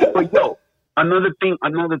stop. But yo, another thing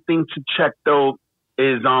to check though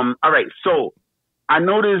is all right. So I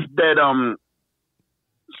noticed that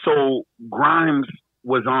so Grimes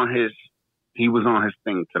was on his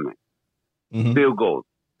thing tonight. Mm-hmm. Field goals,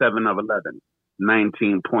 7 of 11.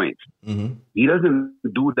 19 points. Mm-hmm. He doesn't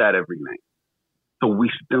do that every night. So we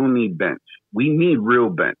still need bench. We need real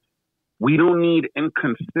bench. We don't need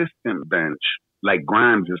inconsistent bench like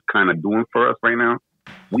Grimes is kind of doing for us right now.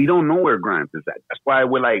 We don't know where Grimes is at. That's why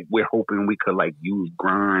we're hoping we could use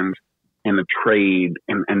Grimes in a trade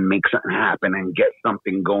and make something happen and get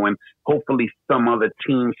something going. Hopefully some other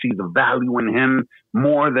team sees the value in him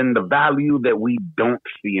more than the value that we don't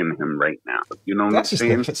see in him right now. You know what I'm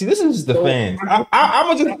saying? See, this is just the fans.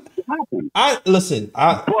 Listen.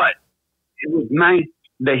 But it was nice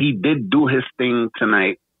that he did do his thing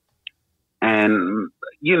tonight. And,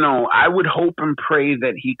 I would hope and pray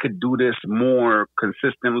that he could do this more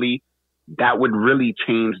consistently. That would really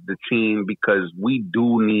change the team because we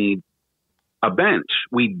do need a bench.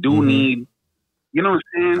 We do need, you know what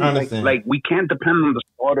I'm saying? Like we can't depend on the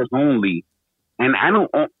starters only. And I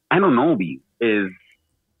don't know, dude.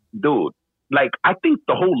 I think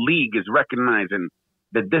the whole league is recognizing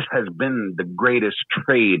that this has been the greatest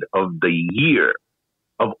trade of the year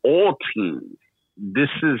of all teams.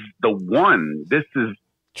 This is the one. This is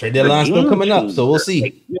trade deadline still coming up, so we'll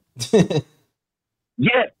see.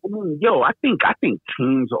 Yeah, I think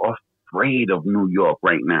teams are afraid of New York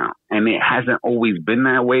right now, and it hasn't always been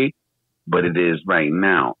that way, but it is right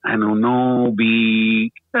now. I don't know,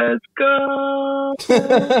 B. Let's go. And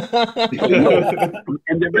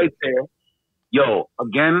then right there, yo.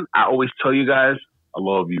 Again, I always tell you guys, I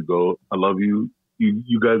love you, bro. I love you.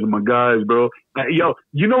 You guys are my guys, bro. Yo,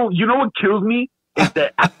 you know what kills me is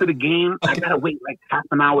that after the game, I gotta wait half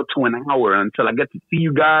an hour to an hour until I get to see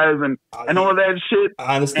you guys and all that shit.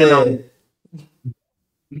 I understand.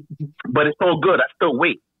 But it's all good. I still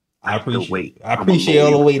wait. I appreciate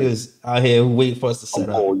all the waiters out here who wait for us to set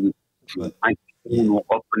up. Up in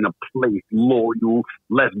the place, loyal.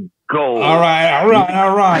 Let's go. All right.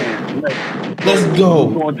 Let's go.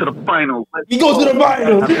 We're going to the finals. We go to the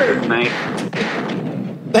finals. Good night.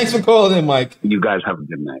 Thanks for calling in, Mike. You guys have a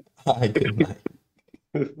good night. All right, good night.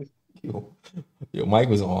 Yo, Mike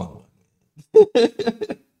was on.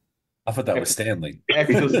 I thought that was Stanley.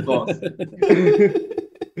 Extra sauce.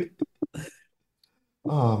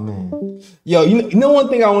 Oh man, yo, you know one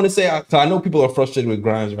thing I want to say. So I know people are frustrated with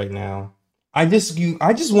Grimes right now. I just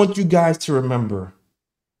want you guys to remember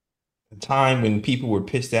the time when people were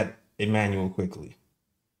pissed at Emmanuel quickly,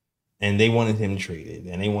 and they wanted him traded,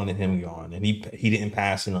 and they wanted him gone, and he didn't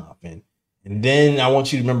pass enough, and then I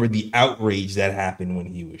want you to remember the outrage that happened when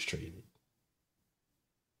he was traded.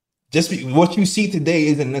 What you see today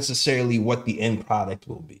isn't necessarily what the end product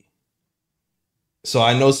will be. So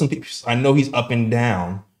I know some people. I know he's up and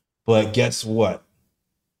down, but guess what?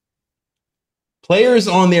 Players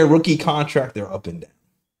on their rookie contract, they're up and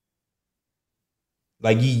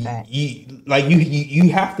down. You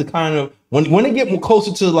have to kind of when they get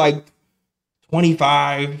closer to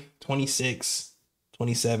 25, 26,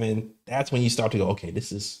 27, that's when you start to go, okay,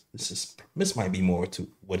 this might be more to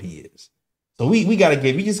what he is. So we got to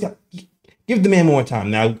give the man more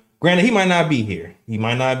time. Now, granted, he might not be here. He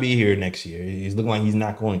might not be here next year. He's looking like he's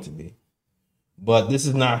not going to be. But this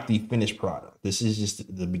is not the finished product. This is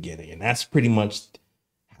just the beginning. And that's pretty much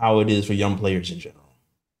how it is for young players in general.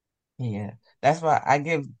 Yeah. That's why I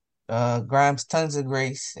give Grimes tons of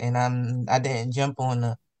grace, and I didn't jump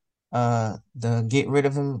on the get rid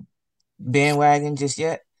of him bandwagon just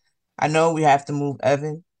yet. I know we have to move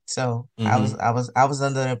Evan. So I was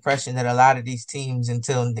under the impression that a lot of these teams,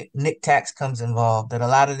 until Nick Tax comes involved, that a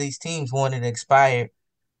lot of these teams wanted an expired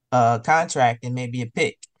contract and maybe a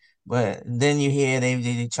pick. But then you hear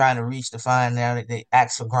they trying to reach to find out that they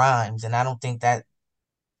ask for Grimes, and I don't think that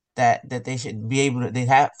they should be able to. They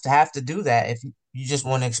have to do that if you just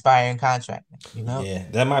want to expire in contract. Yeah,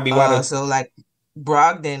 that might be why.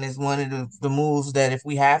 Brogdon is one of the moves that if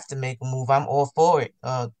we have to make a move, I'm all for it.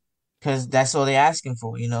 Because that's all they're asking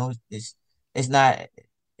for. It's not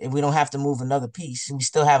if we don't have to move another piece. We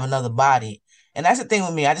still have another body, and that's the thing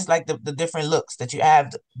with me. I just like the different looks that you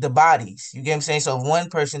have, the bodies. You get what I'm saying? So if one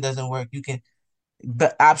person doesn't work, you can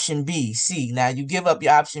option B, C. Now you give up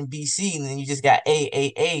your option B, C, and then you just got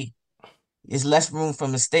A. It's less room for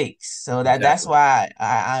mistakes. So that's Exactly. why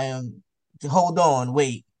I am hold on,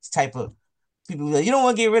 wait type of people. You don't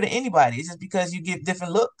want to get rid of anybody. It's just because you get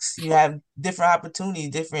different looks. You have different opportunities,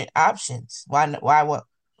 different options. Why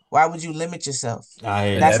would you limit yourself?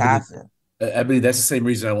 And That's how I Ebony, feel. Ebony, that's the same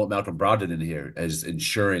reason I want Malcolm Brogdon in here as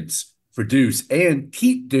insurance for Deuce and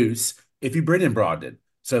keep Deuce if you bring in Brogdon.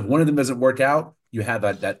 So if one of them doesn't work out, you have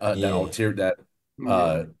that ulterior Yeah.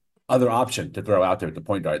 uh, other option to throw out there at the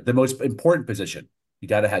point guard. The most important position. You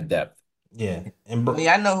got to have depth. Yeah. And I mean,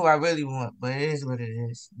 I know who I really want, but it is what it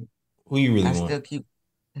is. who you really I want? still keep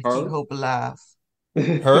Her? hope alive.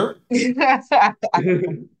 Herb?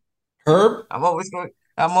 Herb? I'm always gonna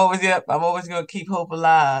keep hope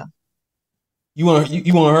alive. You want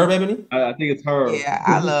Herb, Ebony? I think it's her. Yeah,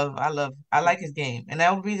 I like his game. And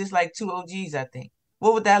that would be just like two OGs, I think.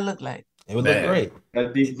 What would that look like? It would look Man, great.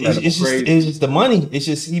 That defense It's, is it's just crazy. it's just the money. It's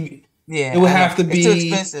just it Yeah, would I know. have to It's too be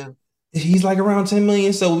expensive. he's like around 10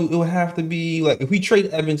 million, so it would have to be like if we trade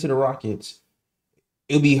Evan to the Rockets,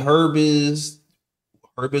 it would be Herb is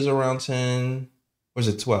around 10. Or is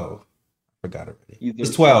it 12? I forgot already. Either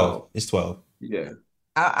It's 12. It's 12. Yeah.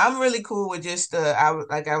 I'm really cool with just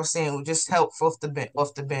like I was saying, with just help off the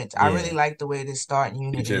bench. I really Yeah. like the way this starting me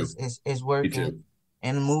unit too. is Me working too.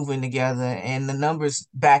 and moving together, and the numbers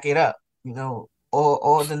back it up.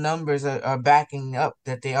 All the numbers are backing up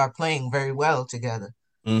that they are playing very well together.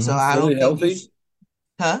 So Mm-hmm. I Fully don't think you healthy,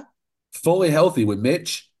 huh? fully healthy with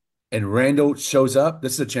Mitch and Randall shows up.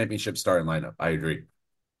 This is a championship starting lineup. I agree.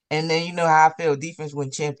 And then you know how I feel defense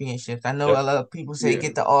win championships. I know a Yep. lot of people say Yeah.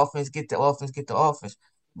 get the offense, get the offense, get the offense.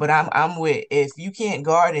 But I'm with if you can't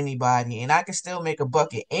guard anybody and I can still make a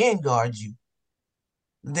bucket and guard you,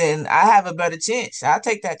 then I have a better chance. I'll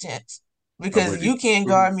take that chance. I'm Because with you you. can't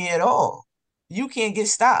guard me at all. You can't get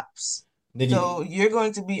stops. Nigga, So you're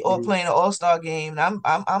going to be all playing an all-star game and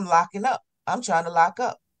I'm locking up. I'm trying to lock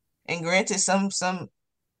up. And granted, some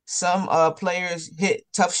players hit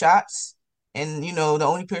tough shots, and the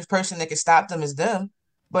only person that can stop them is them.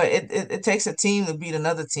 But it takes a team to beat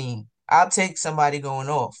another team. I'll take somebody going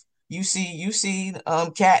off. You see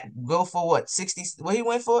Cat go for what 60? What he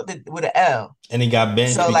went for with an L. and he got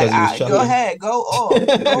benched So like, because he was go chucking. ahead, go off,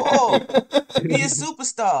 be a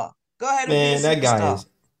superstar. Go ahead and be a Man, that guy superstar. is.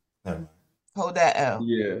 Never mind. Hold that L.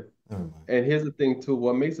 Yeah. Never mind. And here's the thing too,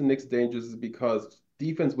 what makes the Knicks dangerous is because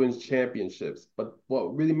defense wins championships. But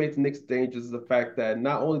what really makes the Knicks dangerous is the fact that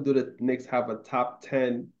not only do the Knicks have a top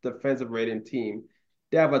 10 defensive rating team,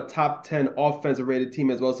 they have a top 10 offensive rated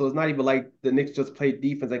team as well. So it's not even like the Knicks just play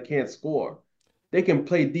defense and can't score. They can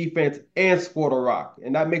play defense and score the rock,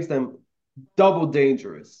 and that makes them double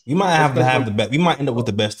dangerous. You might have to have Especially the best. We might end up with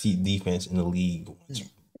the best defense in the league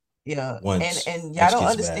Yeah, once and y'all Mitch don't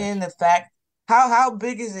gets understand back. the fact how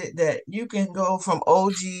big is it that you can go from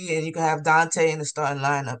OG and you can have Dante in the starting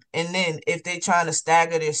lineup, and then if they're trying to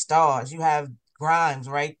stagger their stars, you have Grimes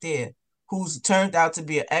right there, who's turned out to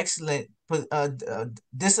be an excellent,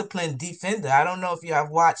 disciplined defender. I don't know if you have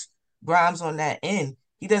watched Grimes on that end.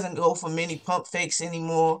 He doesn't go for many pump fakes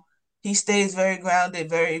anymore. He stays very grounded,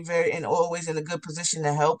 very, very, and always in a good position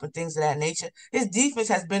to help and things of that nature. His defense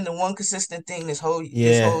has been the one consistent thing this whole.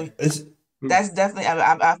 Yeah, it's That's definitely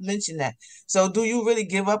I've mentioned that. So do you really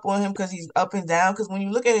give up on him because he's up and down? Because when you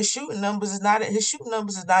look at his shooting numbers, his shooting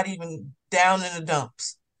numbers is not even down in the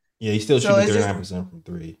dumps. yeah. He's still So shooting it's just 39% from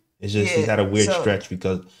three. It's just he's yeah. had a weird So stretch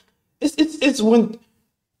because it's when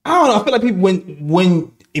I don't know. I feel like people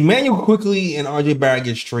when Emmanuel Quickly and RJ Barrett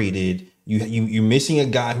gets traded, you're missing a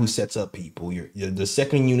guy who sets up people. The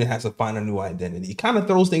second unit has to find a new identity. It kind of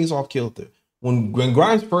throws things off kilter. When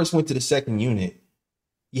Grimes first went to the second unit,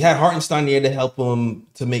 you had Hartenstein there to help him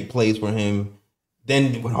to make plays for him.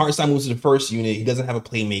 Then when Hartenstein moves to the first unit, he doesn't have a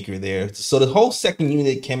playmaker there. So the whole second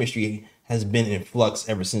unit chemistry has been in flux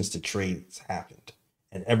ever since the trades happened.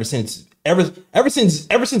 And ever since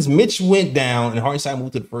Mitch went down and Hartenstein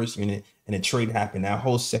moved to the first unit and the trade happened, that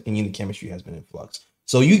whole second unit chemistry has been in flux.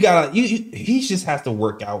 So he just has to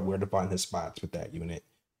work out where to find his spots with that unit.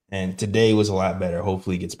 And today was a lot better.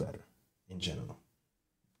 Hopefully it gets better in general.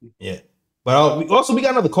 Yeah. But we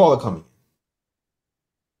got another caller coming.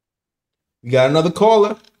 We got another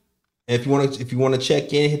caller. And if you want to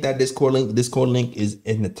check in, hit that Discord link. The Discord link is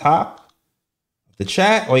in the top of the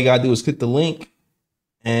chat. All you gotta do is click the link.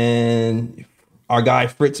 And Our guy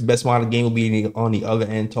Fritz, best model game, will be on the other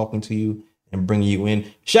end talking to you and bringing you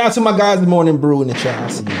in. Shout out to my guys, the Morning Brew in the chat. I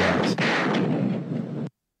see you guys.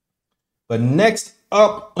 But next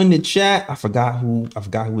up in the chat, I forgot who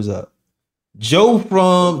was up. Joe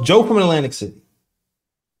from Atlantic City.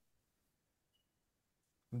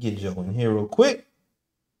 Get Joe in here real quick.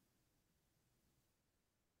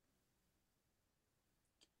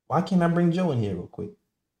 Why can't I bring Joe in here real quick?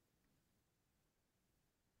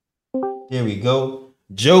 There we go.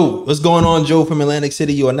 Joe, what's going on, Joe from Atlantic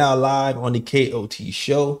City? You are now live on the KOT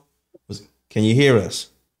show. Can you hear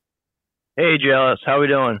us? Hey, J Ellis, how we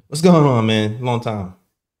doing? What's going on, man? Long time.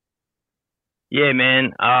 Yeah,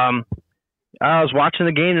 man. I was watching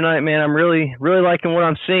the game tonight, man. I'm really liking what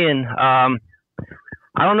I'm seeing. I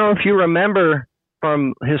don't know if you remember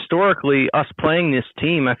from historically us playing this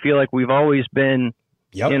team. I feel like we've always been,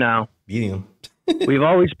 beating them. We've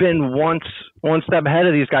always been one step ahead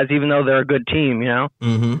of these guys, even though they're a good team,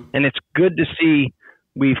 Mm-hmm. And it's good to see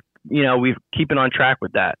we've keeping on track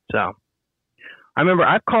with that. So I remember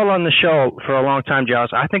I've called on the show for a long time, Giles.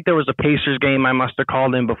 I think there was a Pacers game I must have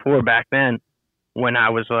called in before back then when I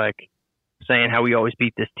was like saying how we always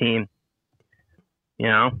beat this team,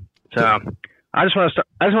 So I just want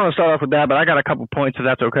to start off with that, but I got a couple points if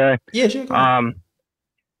that's okay. Yeah, sure.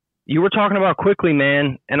 You were talking about Quickly,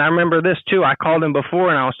 man, and I remember this too. I called him before,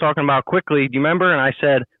 and I was talking about Quickly. Do you remember? And I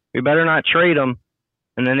said we better not trade him,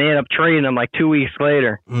 and then they ended up trading him like 2 weeks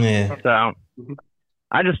later. Yeah. So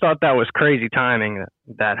I just thought that was crazy timing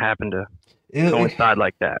that happened to coincide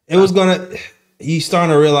like that. It was you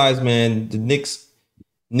starting to realize, man, the Knicks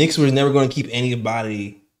was never gonna keep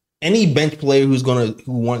anybody. Any bench player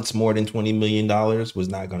who wants more than $20 million was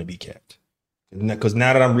not going to be kept. Because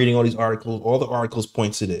now that I'm reading all these articles, all the articles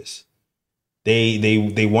point to this.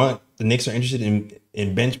 They want, the Knicks are interested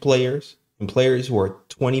in bench players and players who are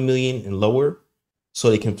 20 million and lower, so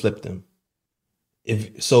they can flip them.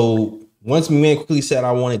 Once man quickly said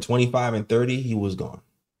I wanted 25 and 30, he was gone.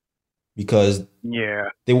 Because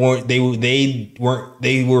they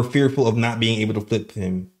were fearful of not being able to flip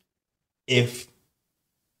him if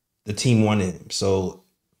the team wanted him. So,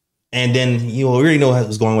 and then we already know how it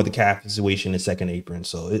was going with the cap situation in second apron.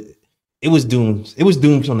 So it was doomed. It was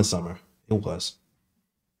doomed from the summer. It was.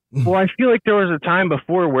 Well, I feel like there was a time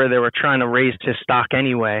before where they were trying to raise his stock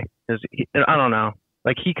anyway. Because I don't know,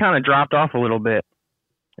 like he kind of dropped off a little bit,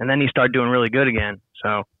 and then he started doing really good again.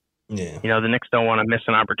 So yeah, the Knicks don't want to miss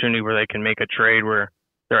an opportunity where they can make a trade where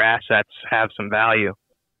their assets have some value.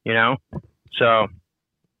 So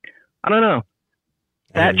I don't know.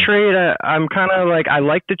 That trade, I'm kind of like, I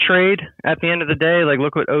like the trade at the end of the day. Like,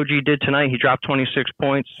 look what OG did tonight. He dropped 26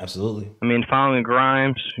 points. Absolutely. I mean, following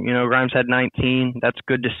Grimes, Grimes had 19. That's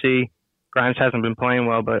good to see. Grimes hasn't been playing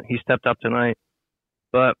well, but he stepped up tonight.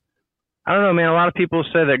 But I don't know, man. A lot of people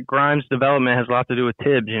say that Grimes' development has a lot to do with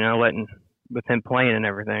Tibbs, with him playing and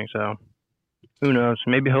everything. So who knows?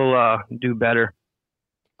 Maybe he'll do better.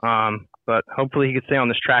 But hopefully he can stay on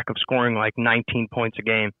this track of scoring like 19 points a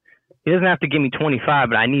game. He doesn't have to give me 25,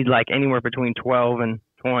 but I need like anywhere between 12 and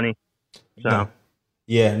 20. So,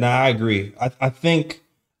 I agree. I think,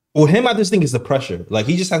 him, I just think it's the pressure. Like,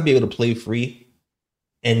 he just has to be able to play free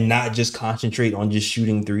and not just concentrate on just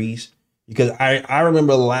shooting threes. Because I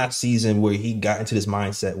remember last season where he got into this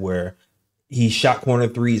mindset where he shot corner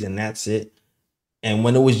threes and that's it. And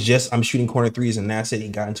when it was just I'm shooting corner threes and that's it, he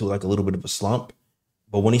got into like a little bit of a slump.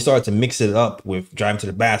 But when he started to mix it up with driving to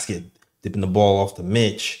the basket, dipping the ball off the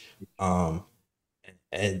Mitch, and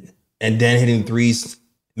then hitting threes,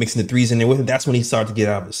 mixing the threes in there with him, that's when he started to get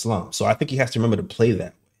out of the slump. So I think he has to remember to play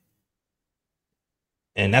that way.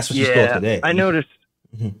 And that's what you saw today. I noticed.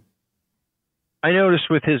 Mm-hmm. I noticed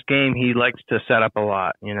with his game, he likes to set up a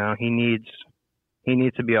lot. He needs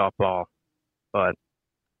to be off ball. But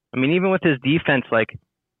I mean, even with his defense, like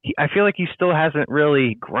I feel like he still hasn't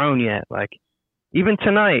really grown yet. Like even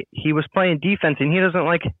tonight, he was playing defense, and he doesn't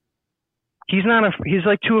like. He's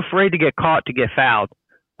like too afraid to get caught to get fouled.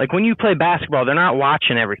 Like when you play basketball, they're not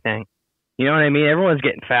watching everything. You know what I mean? Everyone's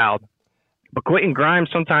getting fouled. But Quentin Grimes,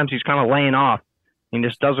 sometimes he's kind of laying off and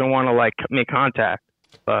just doesn't want to like make contact.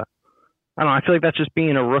 But I don't know. I feel like that's just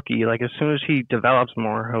being a rookie. Like as soon as he develops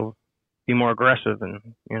more, he'll be more aggressive and,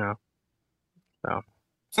 So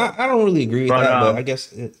I don't really agree with that, but I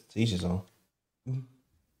guess it's each his own.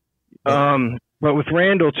 But with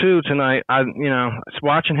Randall too tonight,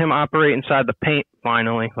 watching him operate inside the paint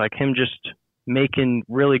finally, like him just making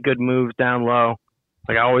really good moves down low.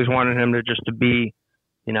 Like I always wanted him to be,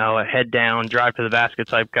 a head down, drive to the basket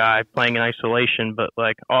type guy, playing in isolation, but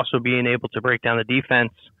like also being able to break down the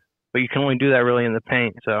defense. But you can only do that really in the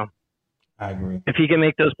paint. So I agree. If he can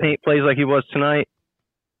make those paint plays like he was tonight,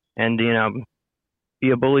 and be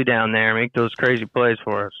a bully down there, make those crazy plays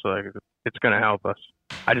for us, like it's gonna help us.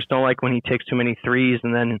 I just don't like when he takes too many threes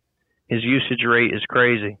and then his usage rate is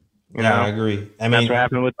crazy. You know? I agree. I mean, that's what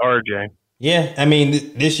happened with RJ. Yeah, I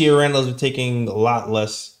mean, this year Randall's been taking a lot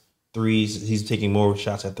less threes. He's taking more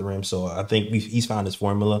shots at the rim. So I think he's found his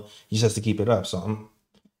formula. He just has to keep it up. So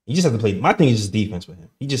he just has to play. My thing is just defense with him.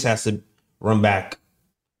 He just has to run back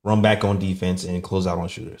on defense and close out on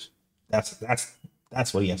shooters. That's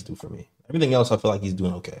what he has to do for me. Everything else, I feel like he's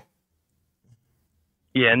doing okay.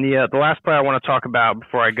 Yeah, and the last player I want to talk about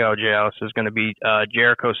before I go, J Ellis, is going to be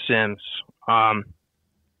Jericho Sims.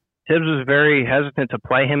 Tibbs was very hesitant to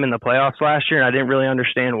play him in the playoffs last year, and I didn't really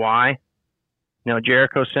understand why.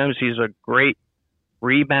 Jericho Sims, he's a great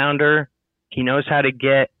rebounder. He knows how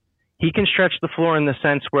to he can stretch the floor in the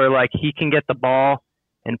sense where, like, he can get the ball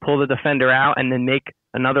and pull the defender out and then make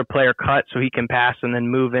another player cut so he can pass and then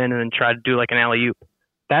move in and then try to do, like, an alley-oop.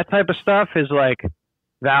 That type of stuff is, like,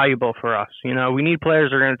 valuable for us. We need players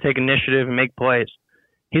that are going to take initiative and make plays.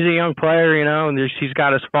 He's a young player, and he's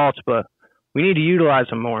got his faults, but we need to utilize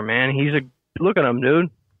him more, man. Look at him, dude.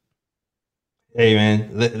 Hey,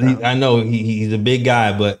 man, I know he's a big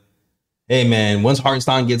guy, but hey, man, once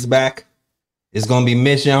Hartenstein gets back, it's going to be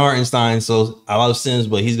Mitch and Hartenstein. So I love Sims,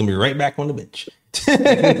 but he's going to be right back on the bench.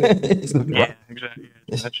 Yeah, exactly.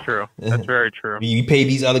 That's true. That's very true. You pay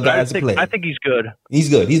these other guys to play. I think he's good. He's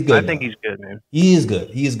good. I think he's good, man. He is good.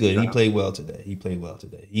 Yeah. He played well today. He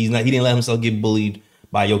didn't let himself get bullied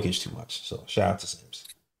by Jokic too much. So shout out to Sims.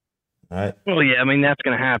 All right. Well, yeah, I mean, that's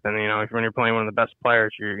going to happen. When you're playing one of the best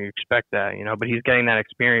players, you expect that, But he's getting that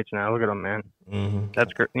experience now. Look at him, man. Mm-hmm.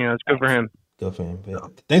 That's good. It's good for him. Good for him.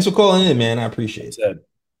 But thanks for calling in, man. I appreciate it.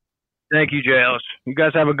 Thank you, J Ellis. You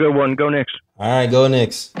guys have a good one. Go Knicks. All right, go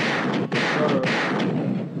Knicks.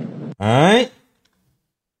 All right.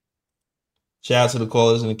 Shout out to the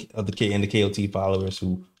callers and the KOT followers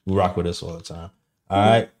who rock with us all the time. All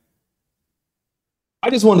right. I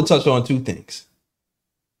just wanted to touch on two things.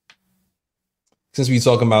 Since we're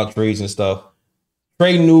talking about trades and stuff,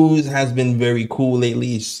 trade news has been very cool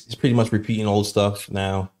lately. It's pretty much repeating old stuff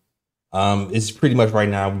now. It's pretty much right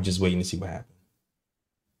now, we're just waiting to see what happens.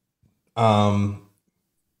 But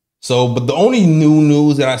the only new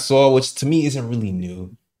news that I saw, which to me isn't really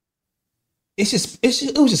new, it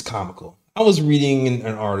was just comical. I was reading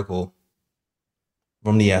an article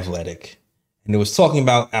from The Athletic, and it was talking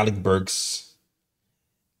about Alec Burks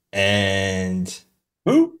and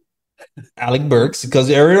who? Alec Burks, because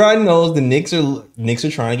everybody knows the Knicks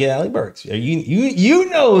are trying to get Alec Burks. You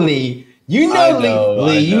know Lee. You want him,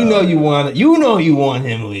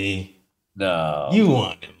 Lee. No. You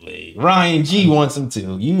want him, Lee. Ryan G wants him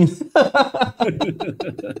too.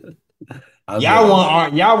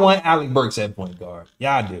 Y'all want Alec Burks at point guard.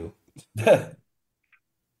 Y'all do.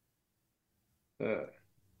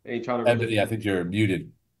 Ain't trying to Ebony, I think you're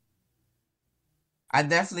muted. I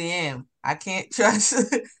definitely am. I can't trust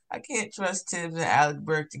Tibbs and Alec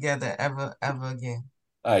Burke together ever again.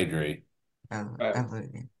 I agree. Ever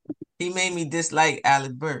again. He made me dislike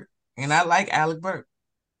Alec Burke. And I like Alec Burke.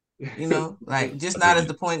 Just not as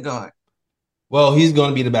the point guard. Well, he's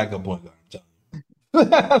gonna be the backup point guard.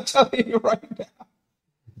 I'm telling you right now.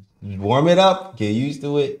 Warm it up, get used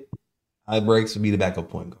to it. Alec Burks will be the backup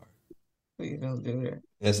point guard. Please don't do that.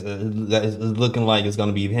 It's looking like it's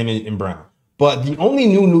gonna be him and Brown. But the only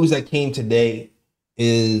new news that came today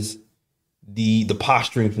is the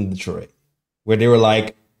posturing from Detroit, where they were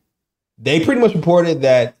like, they pretty much reported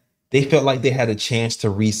that they felt like they had a chance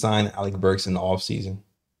to re-sign Alec Burks in the offseason.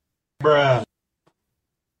 Bruh.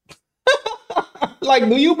 Like,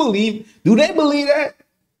 do they believe that?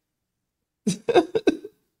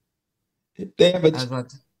 They have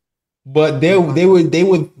but they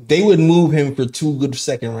would move him for 2 good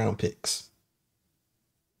second round picks.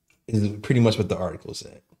 Is pretty much what the article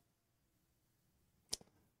said.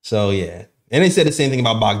 So yeah. And they said the same thing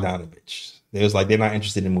about Bogdanovich. They was like, they're not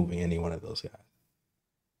interested in moving any one of those guys.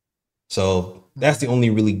 So that's the only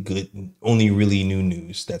really new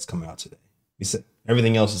news that's come out today. We said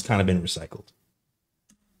everything else has kind of been recycled.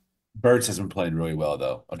 Burks has been playing really well,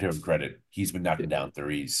 though. I'll give him credit. He's been knocking down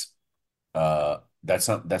threes. That's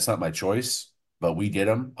not my choice, but we get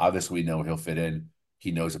him. Obviously, we know he'll fit in.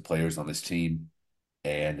 He knows the players on this team.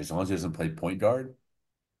 And as long as he doesn't play point guard,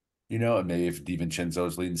 and maybe if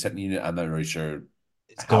DiVincenzo's leading the second unit, I'm not really sure.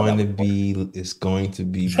 It's going to be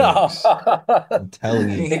Burks. I'm telling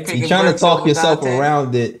you. You're trying to talk yourself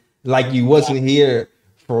around it like you wasn't here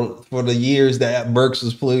for the years that Burks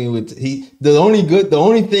was playing with. The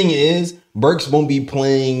only thing is Burks won't be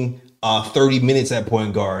playing 30 minutes at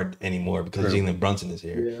point guard anymore because Jalen Brunson is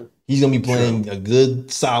here. Yeah. He's going to be playing a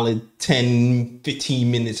good solid 10,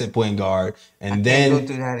 15 minutes at point guard. And then go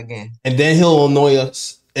through that again. And then he'll annoy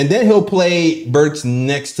us. And then he'll play Burks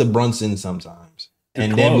next to Brunson sometimes.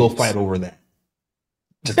 And then we'll fight over that.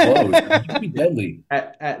 To close. It'd be deadly.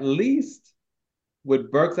 At least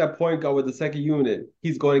with Burks at point guard with the second unit,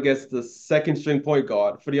 he's going against the second string point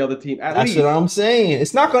guard for the other team. That's what I'm saying.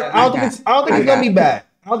 It's not going. I don't think it's going to be bad.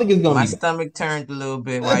 I don't think it's going to be bad. My stomach turned a little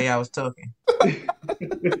bit while y'all was talking. I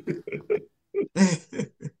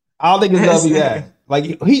don't think it's going to be bad.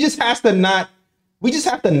 Like he just has to not. We just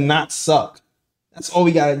have to not suck. That's all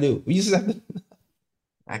we got to do. We just have to.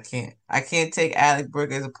 I can't take Alec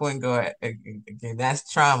Burke as a point guard again.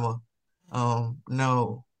 That's trauma.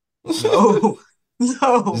 No. Just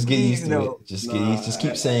get used to it. Just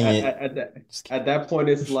keep saying it. At that point,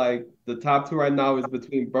 it's like the top two right now is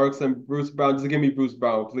between Burks and Bruce Brown. Just give me Bruce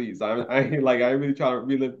Brown, please. I ain't really trying to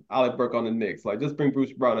relive Alec Burke on the Knicks. Like, just bring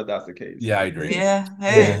Bruce Brown if that's the case. Yeah, I agree. Yeah,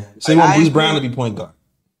 hey. Yeah. So you want Bruce Brown to be point guard?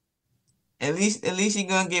 At least you're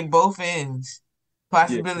gonna get both ends.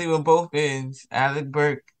 Possibility with both ends. Alec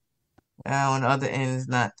Burke on the other end is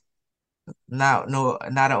not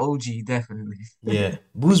an OG, definitely. Yeah.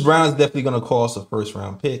 Bruce Brown is definitely going to cost a first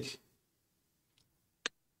round pick.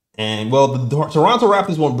 And well, the Toronto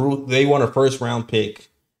Raptors want a first round pick,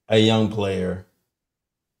 a young player,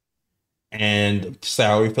 and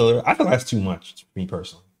salary filler. I think that's too much for me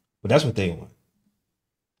personally. But that's what they want.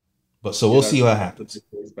 But so we'll see what happens.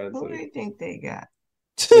 Who do you think they got?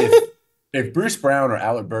 If Bruce Brown or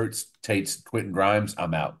Alec Burks takes Quentin Grimes,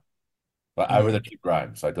 I'm out. But I would rather keep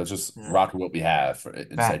Grimes. Like, let's just rock with what we have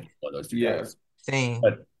instead of those two guys. Same.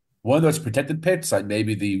 But one of those protected picks, like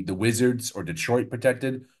maybe the Wizards or Detroit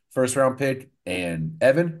protected first round pick, and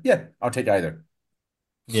Evan, I'll take either.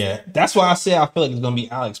 Yeah, that's why I say I feel like it's gonna be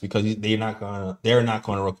Alex because they're not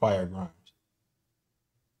gonna require Grimes.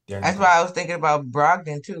 That's why I was thinking about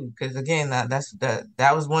Brogdon too, because again,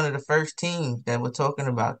 that was one of the first teams that were talking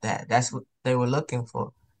about that. That's what they were looking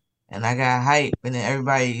for, and I got hype, and then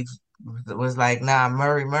everybody was like, "Nah,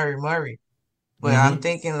 Murray." But I'm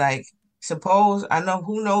thinking like, suppose I know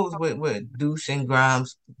who knows what Deuce and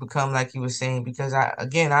Grimes become, like you were saying, because I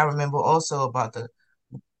remember also about the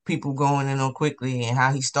people going in on quickly and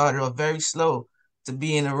how he started off very slow to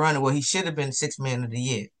be in the runner. Well, he should have been 6th man of the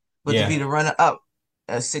year, but to be the runner up.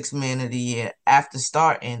 6th man of the year after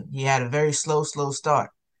starting, he had a very slow start.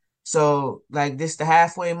 So like this, the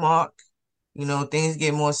halfway mark, things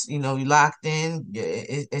get more, you locked in.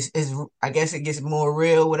 It's I guess it gets more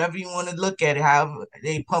real. Whatever you want to look at it, how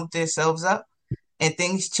they pump themselves up, and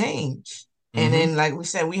things change. And then, like we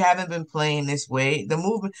said, we haven't been playing this way. The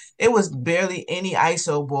movement, it was barely any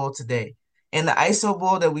ISO ball today, and the ISO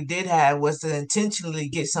ball that we did have was to intentionally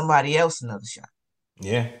get somebody else another shot.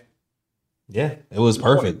 Yeah, it was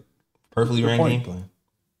perfect. Perfectly ran game plan.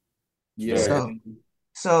 Yeah.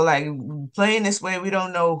 So like playing this way, we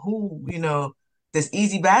don't know who, there's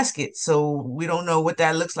easy baskets. So we don't know what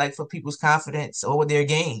that looks like for people's confidence or their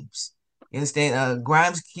games. You understand?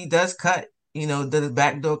 Grimes, he does cut, the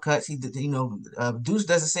backdoor cuts. Deuce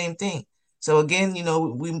does the same thing. So again,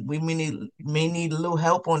 we may need a little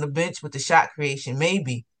help on the bench with the shot creation,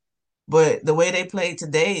 maybe. But the way they played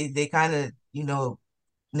today, they kind of,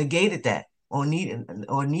 negated that. Or needing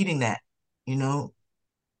that,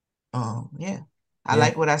 I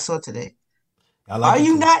like what I saw today. Are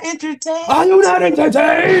you not entertained? Are you not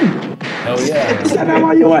entertained? Hell yeah! Is that not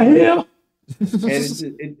why you are here?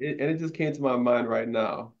 And it just came to my mind right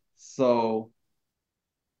now. So,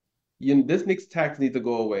 this Knicks tax needs to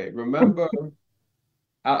go away. Remember,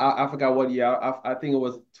 I forgot what year. I think it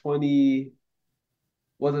was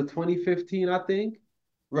 2015? I think.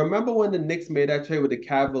 Remember when the Knicks made that trade with the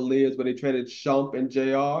Cavaliers when they traded Shump and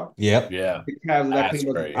JR? Yep. Yeah. The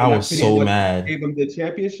Cavs I was so mad. Gave them the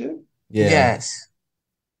championship? Yeah. Yes.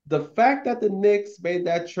 The fact that the Knicks made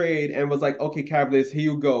that trade and was like, okay, Cavaliers, here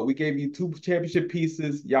you go. We gave you 2 championship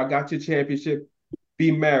pieces. Y'all got your championship.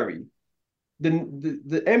 Be merry. The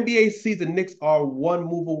NBA sees the Knicks are one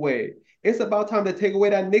move away. It's about time to take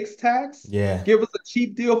away that Knicks tax. Yeah. Give us a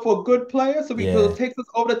cheap deal for a good player so it takes us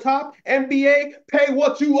over the top. NBA, pay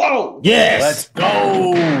what you owe. Yes. Let's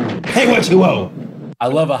go. Pay what you owe. I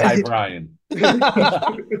love a high Brian. We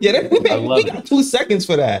got 2 seconds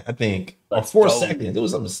for that, I think. Or 4 seconds. It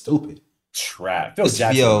was something stupid. Trap. Phil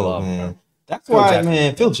Jackson. Man. That's why,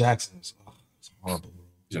 man, Phil Jackson's horrible.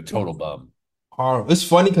 He's a total bum. Horrible. It's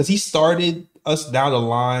funny because he started us down the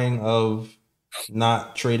line of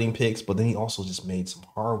not trading picks, but then he also just made some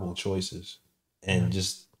horrible choices and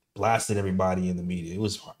just blasted everybody in the media. It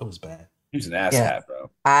was bad. He was an ass Yeah. hat, bro.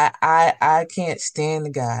 I can't stand the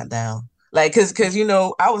guy now. Like, cause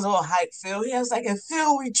I was all hyped. Phil, he was like, "In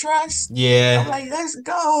Phil, we trust." I'm Yeah. like, "Let's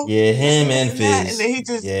go." Yeah, This him and this and and that, and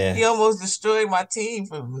Fizz. then he Yeah. almost destroyed my team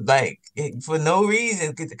for no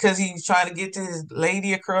reason because he was trying to get to his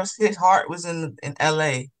lady across. His heart was in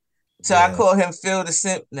L.A. So I Yeah. call him Phil the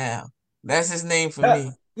Simp now. That's his name for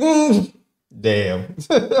me. Damn.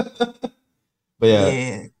 But yeah.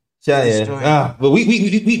 Yeah, he Yeah. destroyed me. But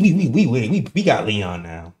we got Leon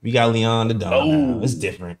now. We got Leon the Don now. It's Oh,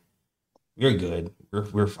 different. We're good.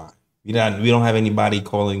 We're fine. We don't have anybody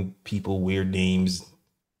calling people weird names,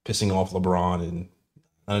 pissing off LeBron, and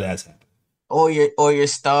none of that's happening. Or your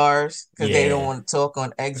stars because they don't Yeah. want to talk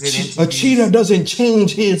on exit A cheetah interviews. doesn't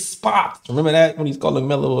change his spot. Remember that when he's calling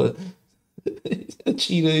Melo a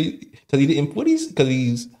cheetah because he didn't put because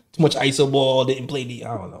he's too much iso ball, didn't play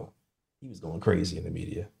I don't know. He was going crazy in the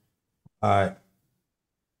media. All right.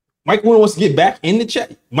 Mike Warner wants to get back in the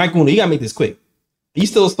chat. Mike Warner, you gotta make this quick. He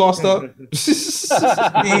still sauced up.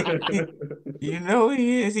 You know who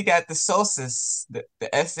he is. He got the sauces, the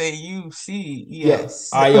Yeah. SAUCES.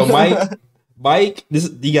 All right, yo, Mike, this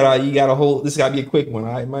you gotta hold. This gotta be a quick one.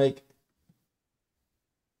 All right, Mike.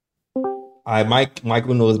 All right, Mike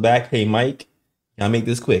Warner is back. Hey, Mike, gotta make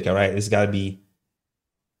this quick. All right, this gotta be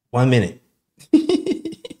 1 minute.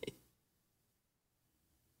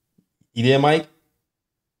 You there, Mike?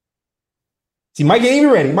 See, Mike ain't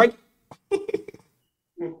even ready. Mike.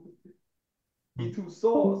 He too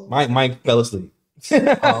sauce. Mike fell asleep.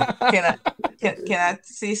 Can I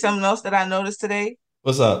see something else that I noticed today?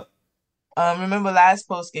 What's up? Remember last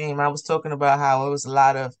post game I was talking about how it was a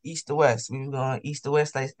lot of east to west. We were going east to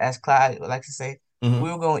west, like as Clyde would like to say. Mhm.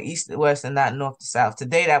 We were going east to west and not north to south.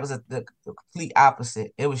 Today that was the complete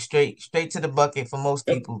opposite. It was straight to the bucket for most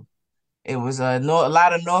people. It was a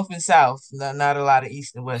lot of north and south, not a lot of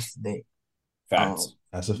east and west today. facts.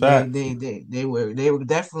 That's a fact. They were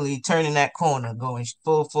definitely turning that corner, going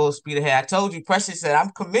full speed ahead. I told you, Precious said, "I'm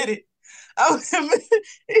committed." I'm committed.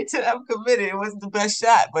 He said, "I'm committed." It wasn't the best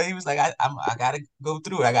shot, but he was like, I gotta go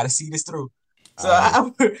through it. I gotta see this through." So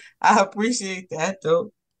I appreciate that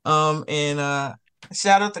though. And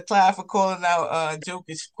shout out to Clyde for calling out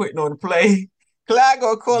Jokic quitting on the play. Clyde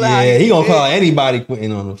gonna call out Yeah, he gonna call did. anybody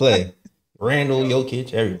quitting on the play. Randall,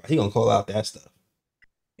 Jokic, everybody. He gonna call out that stuff.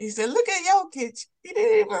 He said, "Look at Jokic. He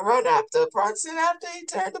didn't even run after Brunson after he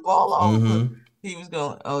turned the ball over." Mm-hmm. He was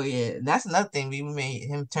going, "Oh yeah, that's another thing. We made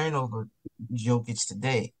him turn over Jokic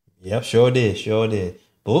today." Yep, sure did.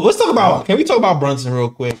 But let's talk about. Can we talk about Brunson real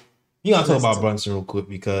quick? You gotta talk Let's about talk. Brunson real quick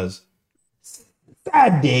because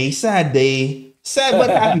sad day, sad but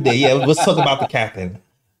happy day. Yeah, let's talk about the captain.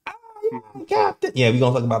 Captain. Yeah, we're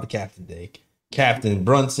gonna talk about the captain today. Captain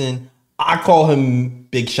Brunson. I call him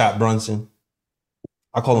Big Shot Brunson.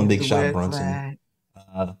 Big Shot Red Brunson.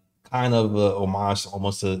 flag. Kind of homage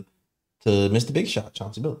almost to Mr. Big Shot,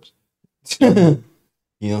 Chauncey Billups.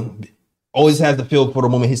 You know, always has the feel for the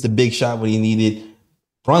moment, hits the big shot when he needed.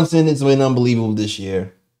 Brunson has been unbelievable this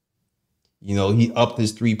year. You know, he upped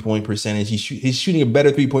his 3-point percentage. He's shooting a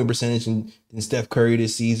better 3-point percentage than Steph Curry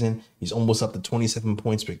this season. He's almost up to 27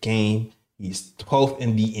 points per game. He's 12th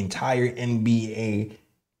in the entire NBA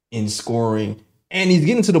in scoring, and he's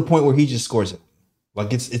getting to the point where he just scores it.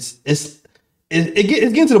 Like it's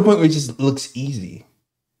getting to the point where it just looks easy.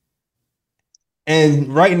 And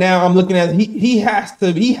right now, I'm looking at he has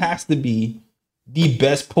to be the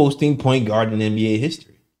best posting point guard in NBA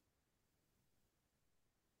history.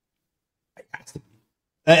 It has to be.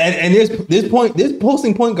 And there's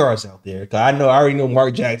posting point guards out there. Cause I already know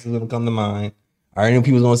Mark Jackson's gonna come to mind. I already know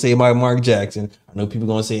people gonna say about Mark Jackson. I know people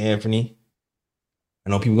gonna say Anthony. I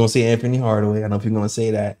know people gonna say Anthony Hardaway. I know people gonna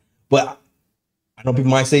say that. But I know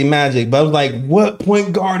people might say Magic. But I was like, what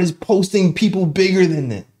point guard is posting people bigger than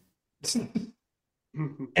them?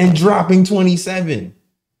 And dropping 27.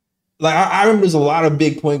 Like I remember there's a lot of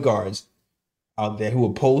big point guards out there who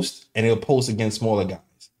will post and they'll post against smaller guys.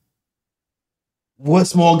 What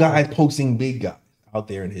small guy is posting big guys out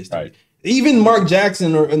there in history? Right. Even Mark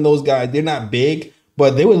Jackson and those guys, they're not big,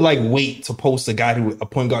 but they would like wait to post a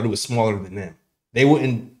point guard who was smaller than them. They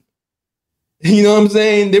wouldn't, you know what I'm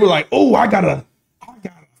saying? They were like, oh, I got a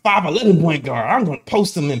 5'11" point guard. I'm gonna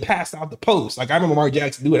post him and pass out the post. Like I remember Mark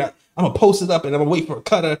Jackson do it. I'm gonna post it up and I'm gonna wait for a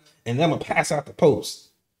cutter and then I'm gonna pass out the post.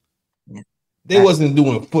 Yeah. They wasn't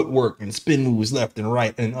doing footwork and spin moves left and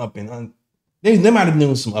right and up and they might have been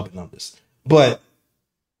doing some up and unders, but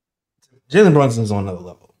Jalen Brunson's on another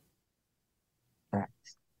level. Right.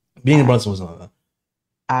 Being Brunson was on another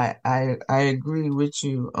level. I agree with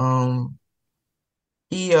you.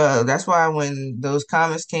 That's why when those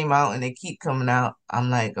comments came out and they keep coming out, I'm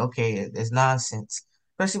like, okay, it's nonsense.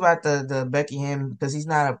 Especially about the Becky Hammond because he's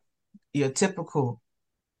not your typical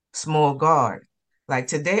small guard. Like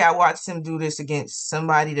today, I watched him do this against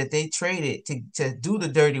somebody that they traded to do the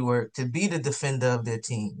dirty work, to be the defender of their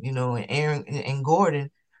team, and Aaron and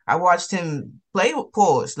Gordon. I watched him play with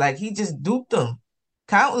pause, like he just duped them.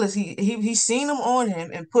 Countless, he's seen them on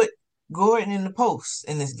him and put Gordon in the post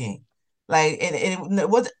in this game. Like, and it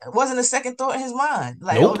wasn't a second thought in his mind.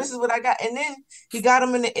 Like, oh, Nope. this is what I got. And then he got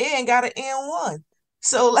him in the air and got an and one.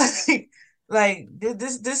 So like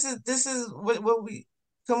this is what we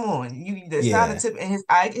come on. It's not a Yeah. tip, and his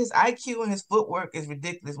IQ and his footwork is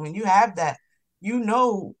ridiculous. When you have that, he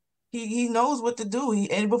knows what to do.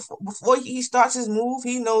 And before he starts his move,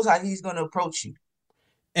 he knows how he's going to approach you.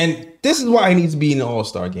 And this is why he needs to be in the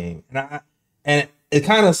All-Star game. And it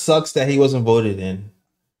kind of sucks that he wasn't voted in.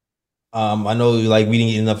 I know like we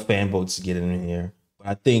didn't get enough fan votes to get him in here. But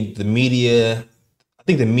I think the media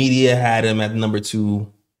had him at number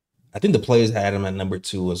 2. I think the players had him at number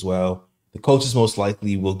 2 as well. The coaches most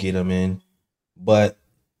likely will get him in. But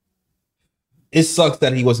it sucks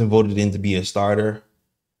that he wasn't voted in to be a starter.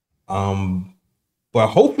 But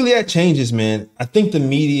hopefully that changes, man. I think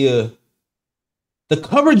the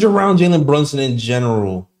coverage around Jalen Brunson in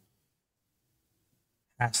general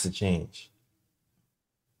has to change.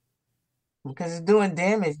 Because it's doing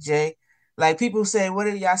damage, Jay. Like people say, what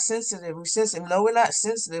are y'all sensitive? We're sensitive. No, we're not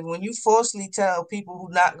sensitive. When you falsely tell people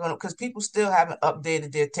who not gonna, because people still haven't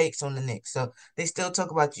updated their takes on the Knicks. So they still talk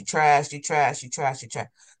about you trash, you trash, you trash, you trash.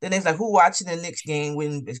 Then it's like, who watching the Knicks game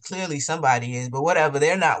when it's clearly somebody is, but whatever,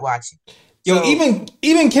 they're not watching. Yo, So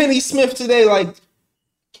even Kenny Smith today, like,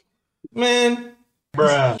 man,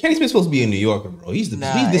 Kenny Smith's supposed to be in New York, bro. He's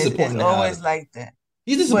disappointing. It's always like that.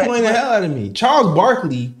 He's disappointing the hell out of me. Charles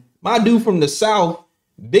Barkley, my dude from the South,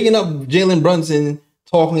 bigging up Jalen Brunson,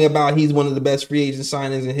 talking about he's one of the best free agent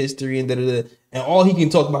signings in history and da-da-da. And all he can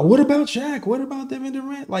talk about, what about Shaq? What about Devin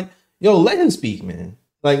Durant? Like, yo, let him speak, man.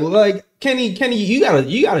 Like Kenny, you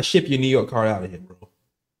gotta ship your New York card out of here, bro.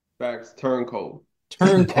 Facts, turncoat.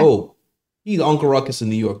 Turncoat. He's Uncle Ruckus in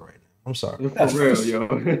New York right now. I'm sorry. For real,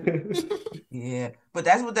 yo. Yeah, but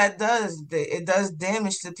that's what that does. It does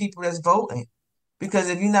damage to people that's voting. Because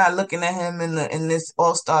if you're not looking at him in this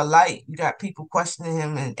all-star light, you got people questioning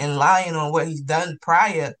him and lying on what he's done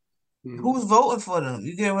prior. Who's voting for them?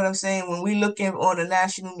 You get what I'm saying? When we looking on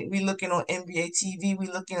we looking on NBA TV, we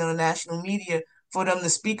looking on the national media for them to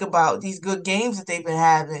speak about these good games that they've been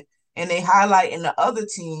having, and they highlighting the other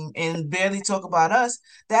team and barely talk about us.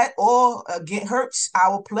 That all hurts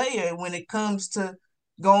our player when it comes to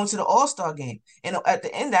going to the All-Star game. And at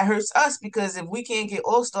the end, that hurts us because if we can't get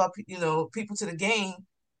All-Star, people to the game,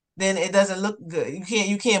 then it doesn't look good.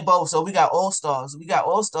 You can't both. So we got All-Stars. We got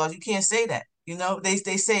All-Stars. You can't say that.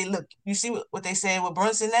 They say, look, you see what they saying with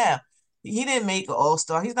Brunson now. He didn't make an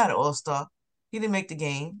All-Star. He's not an All-Star. He didn't make the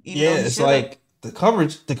game. Yeah, it's like the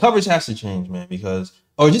coverage has to change, man,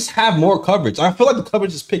 or just have more coverage. I feel like the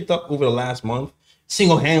coverage has picked up over the last month,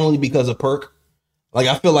 single-handedly because of Perk. Like,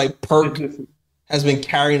 I feel like Perk has been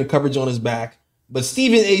carrying the coverage on his back. But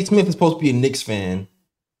Stephen A. Smith is supposed to be a Knicks fan.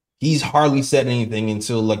 He's hardly said anything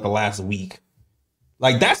until like the last week.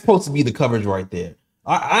 Like, that's supposed to be the coverage right there.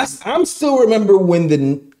 I still remember when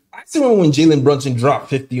Jalen Brunson dropped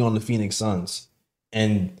 50 on the Phoenix Suns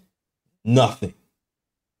and nothing.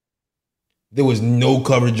 There was no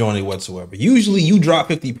coverage on it whatsoever. Usually you drop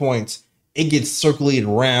 50 points, it gets circulated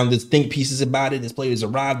around. There's think pieces about it. There's players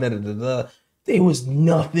arrived. There was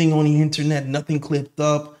nothing on the internet, nothing clipped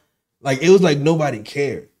up. Like, it was like nobody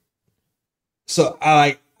cared. So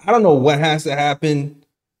I don't know what has to happen.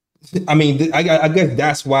 I mean, I guess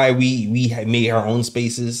that's why we had made our own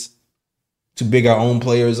spaces to big our own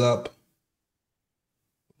players up.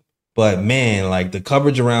 But man, like, the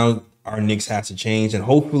coverage around our Knicks has to change, and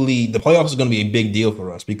hopefully the playoffs is going to be a big deal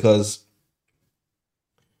for us, because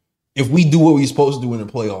if we do what we're supposed to do in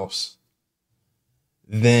the playoffs,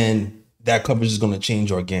 then that coverage is going to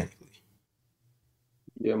change organically.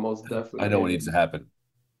 Yeah, most definitely. I know what needs to happen.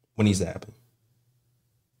 What needs to happen?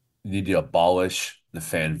 You need to abolish the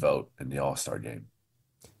fan vote in the All-Star game.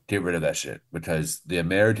 Get rid of that shit, because the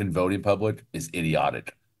American voting public is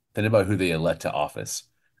idiotic. Think about who they elect to office.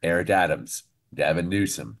 Eric Adams, Gavin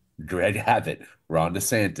Newsom, Greg Abbott, Ron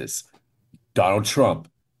DeSantis, Donald Trump,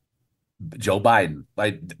 Joe Biden.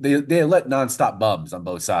 Like, they elect nonstop bums on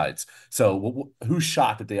both sides. So who's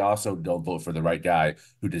shocked that they also don't vote for the right guy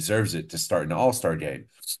who deserves it to start an All-Star game?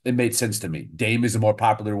 It made sense to me. Dame is a more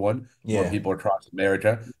popular one. Yeah. More people across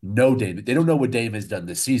America know Dame. They don't know what Dame has done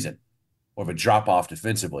this season, or of a drop-off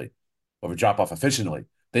defensively. over drop off efficiently.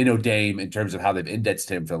 They know Dame in terms of how they've indexed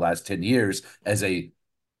him for the last 10 years as a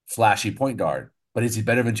flashy point guard. But is he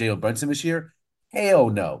better than Jalen Brunson this year? Hell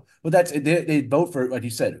no. Well, they vote for, like you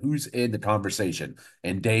said, who's in the conversation.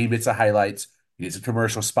 And Dame gets the highlights, he gets the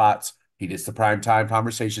commercial spots, he gets the primetime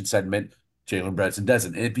conversation segment. Jalen Brunson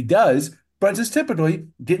doesn't. And if he does, Brunson's typically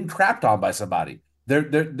getting crapped on by somebody.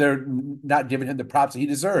 They're not giving him the props that he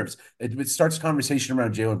deserves. It starts a conversation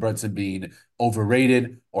around Jalen Brunson being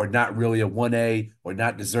overrated or not really a 1A or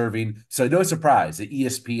not deserving. So no surprise that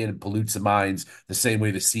ESPN pollutes the minds the same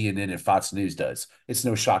way the CNN and Fox News does. It's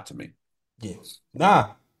no shock to me.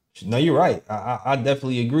 Yeah. No, you're right. I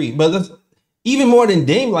definitely agree. But even more than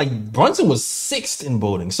Dame, like Brunson was 6th in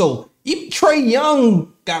voting. So even Trae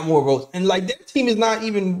Young got more votes. And like their team is not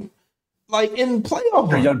even like in playoff.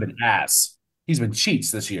 Trae Young been ass. He's been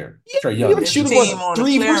cheats this year. Yeah, Trae Young. Shooting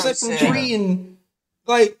 3% from three and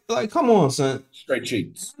like come on, son. Straight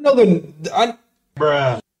cheats. I know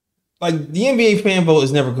bruh. Like the NBA fan vote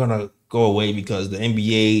is never gonna go away because the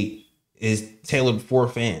NBA is tailored for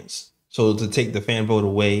fans. So to take the fan vote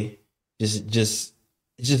away, it's just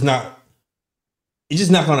not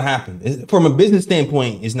gonna happen. From a business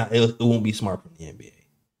standpoint, it won't be smart for the NBA.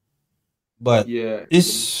 But yeah,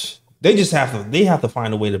 they have to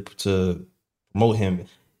find a way to promote him.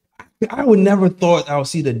 I would never thought I would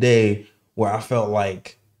see the day where I felt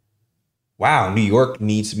like, wow, New York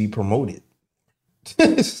needs to be promoted.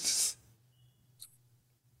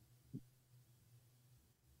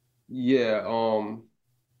 Yeah,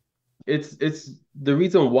 it's the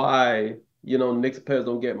reason why, Knicks players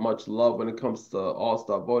don't get much love when it comes to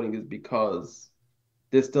All-Star voting is because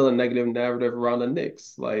there's still a negative narrative around the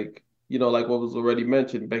Knicks. Like, like what was already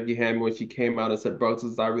mentioned, Becky Hammond, when she came out and said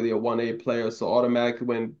Brunson's not really a 1A player, so automatically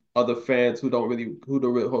when other fans who don't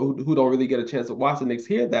really get a chance to watch the Knicks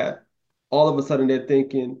hear that, all of a sudden they're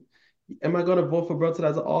thinking, am I going to vote for Brunson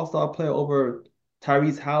as an All-Star player over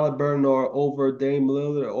Tyrese Halliburton or over Dame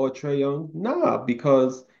Lillard or Trae Young? Nah,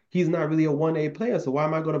 because he's not really a 1A player. So why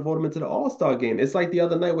am I going to vote him into the All-Star game? It's like the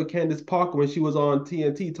other night with Candace Parker when she was on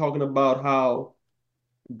TNT talking about how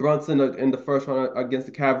Brunson in the first round against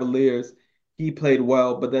the Cavaliers, he played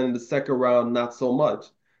well, but then in the second round, not so much.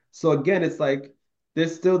 So again, it's like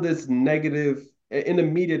there's still this negative in the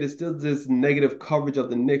media. There's still this negative coverage of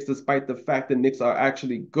the Knicks, despite the fact the Knicks are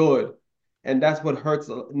actually good, and that's what hurts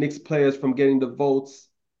Knicks players from getting the votes,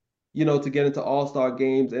 to get into All-Star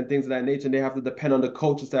games and things of that nature. And they have to depend on the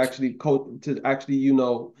coaches to actually vote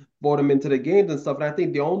them into the games and stuff. And I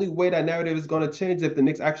think the only way that narrative is going to change is if the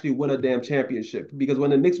Knicks actually win a damn championship. Because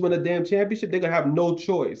when the Knicks win a damn championship, they're going to have no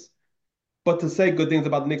choice but to say good things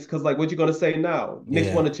about the Knicks. Because, like, what you going to say now?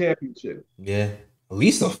 Knicks won a championship. Yeah. At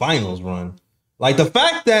least a finals run. Like, the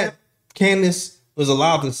fact that Candace was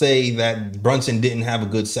allowed to say that Brunson didn't have a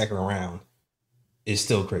good second round is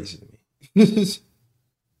still crazy to me.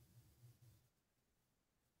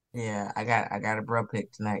 Yeah, I got a bro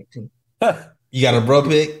pick tonight, too. You got a bro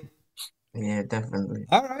pick? Yeah, definitely.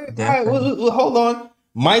 All right. Well, hold on.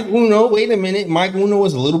 Mike Uno, wait a minute. Mike Uno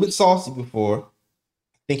was a little bit saucy before.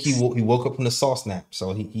 I think he woke up from the sauce nap,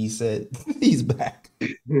 so he said he's back.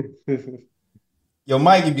 Yo,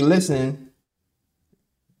 Mike, if you're listening,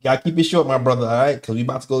 gotta keep it short, my brother, all right? Because we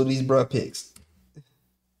about to go to these bro picks.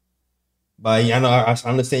 But I know I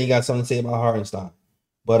understand you got something to say about Hartenstein.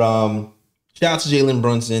 But shout out to Jalen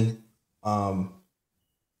Brunson,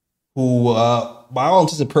 who by all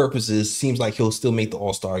intents and purposes seems like he'll still make the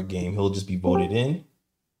All-Star game. He'll just be voted in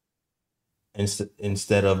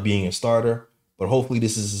instead of being a starter. But hopefully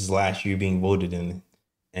this is his last year being voted in,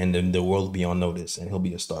 and then the world will be on notice, and he'll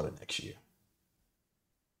be a starter next year.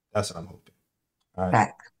 That's what I'm hoping. All right.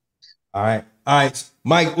 Back. All right.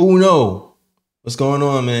 Mike Uno, what's going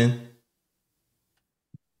on, man?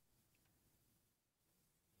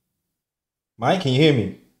 Mike, can you hear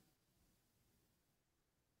me?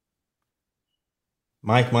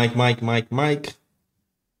 Mike.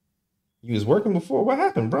 You was working before. What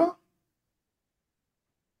happened, bro?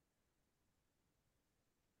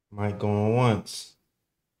 Mike going once.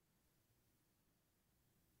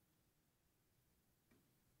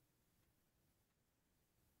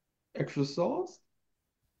 Extra sauce?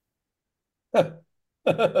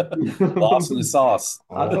 Lost in the sauce.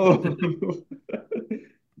 I know.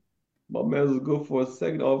 My man was good for a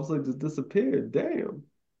second. All of a sudden, just disappeared. Damn.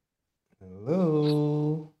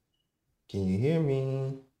 Hello. Can you hear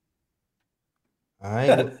me? All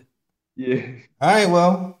right. Yeah. All right.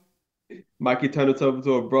 Well. Mikey turned himself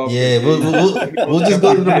into a bro. Yeah. We'll just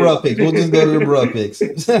go to the bro picks. We'll just go to the bro picks.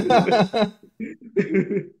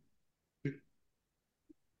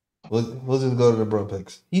 We'll just go to the bro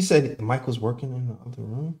picks. He said Mike was working in the other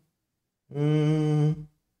room. Mm.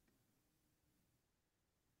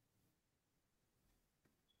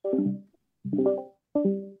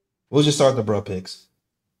 We'll just start the bruh picks.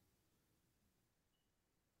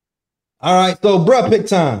 All right, so bruh pick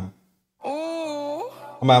time.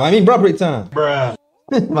 I mean bruh pick time. Bruh.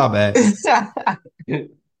 My bad.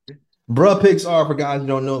 Bruh picks are, for guys who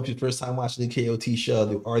don't know, if it's your first time watching the KOT show,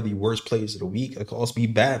 they are the worst plays of the week. It could also be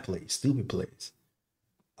bad plays, stupid plays.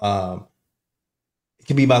 It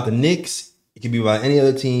could be about the Knicks. It could be about any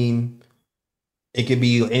other team. It could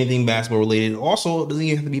be anything basketball related. Also, it doesn't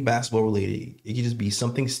even have to be basketball related. It could just be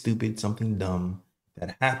something stupid, something dumb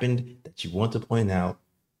that happened that you want to point out.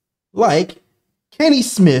 Like Kenny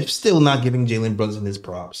Smith still not giving Jalen Brunson his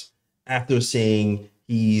props after saying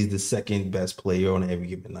he's the second best player on every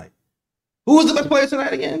given night. Who was the best player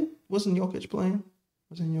tonight again? Wasn't Jokic playing?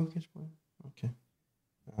 Okay.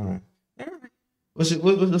 All right.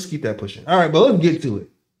 Let's keep that pushing. All right, but let's get to it.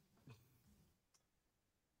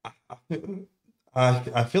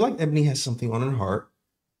 I feel like Ebony has something on her heart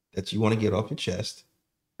that you want to get off your chest.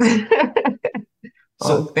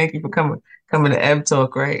 So thank you for coming to Ebb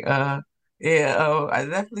Talk, right? I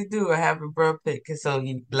definitely do. I have a bro pick. So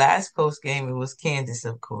last post game it was Kansas,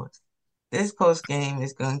 of course. This post game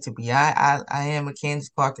is going to be I am a Candace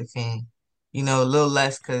Parker fan. A little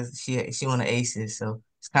less because she on the Aces, so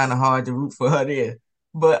it's kind of hard to root for her there.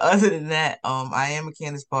 But other than that, I am a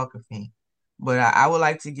Candace Parker fan. But I would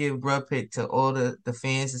like to give bruh pick to all the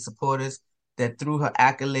fans and supporters that threw her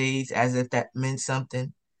accolades as if that meant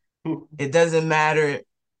something. It doesn't matter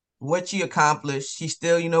what she accomplished. She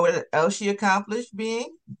still, what else she accomplished?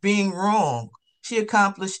 Being wrong. She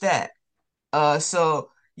accomplished that.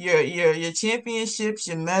 So your championships,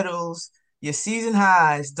 your medals, your season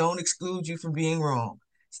highs don't exclude you from being wrong.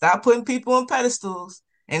 Stop putting people on pedestals,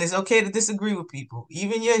 and it's okay to disagree with people.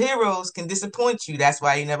 Even your heroes can disappoint you. That's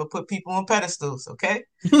why you never put people on pedestals, okay?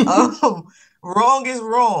 Wrong is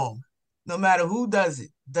wrong, no matter who does it.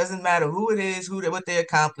 Doesn't matter who it is, what they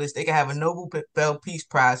accomplished. They can have a Nobel Peace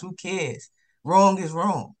Prize. Who cares? Wrong is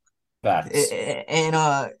wrong. Facts.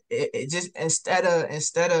 It just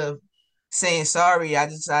instead of saying sorry, I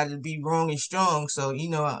decided to be wrong and strong. So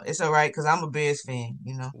it's all right because I'm a Bears fan.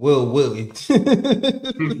 Will. That's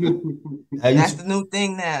the new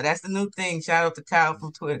thing now. That's the new thing. Shout out to Kyle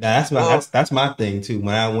from Twitter. That's my thing too.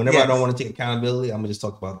 Whenever I don't want to take accountability, I'm gonna just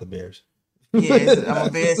talk about the Bears. I'm a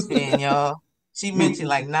Bears fan, y'all. She mentioned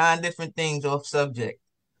like 9 different things off subject.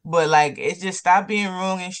 But like it's just stop being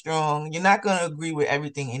wrong and strong. You're not gonna agree with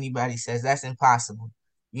everything anybody says. That's impossible.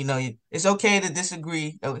 It's okay to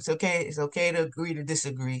disagree. It's okay. It's okay to agree to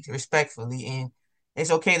disagree respectfully, and it's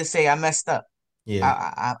okay to say I messed up.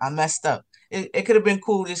 Yeah, I messed up. It could have been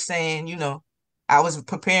cool just saying, I was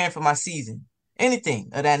preparing for my season, anything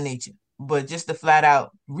of that nature. But just to flat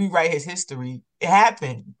out rewrite his history, it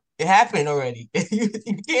happened. It happened already. You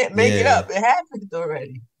can't make it up. It happened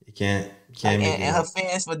already. You can't And, make it and up. her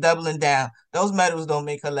fans for doubling down. Those medals don't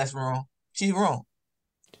make her less wrong. She's wrong.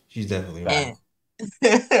 She's definitely wrong.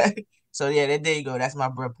 So yeah, there you go. That's my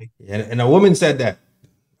bro pick. Yeah, and a woman said that.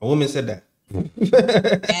 And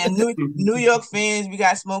New York fans, we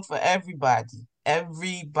got smoke for everybody.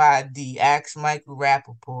 Everybody. Ask Michael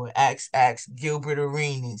Rappaport. Ask Gilbert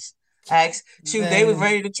Arenas. They was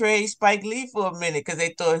ready to trade Spike Lee for a minute because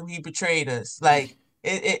they thought he betrayed us. Like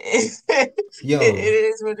it is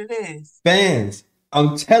what it is. Fans,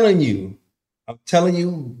 I'm telling you,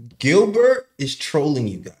 Gilbert is trolling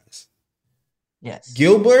you guys. Yes.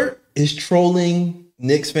 Gilbert is trolling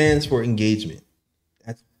Knicks fans for engagement.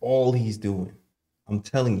 That's all he's doing. I'm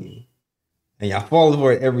telling you. And y'all fall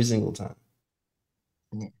for it every single time.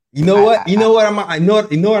 Yeah. You know what? You know what I might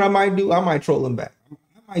do? I might troll him back.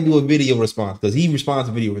 I might do a video response because he responds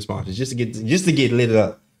to video responses just to get lit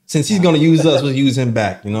up. Since he's gonna use us, we'll use him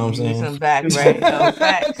back. You know what I'm saying? Use him back, right? No,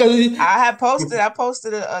 fact. I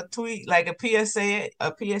posted a tweet, like a PSA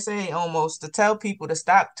almost, to tell people to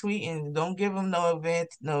stop tweeting. Don't give them no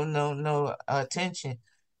attention.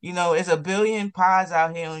 It's a billion pods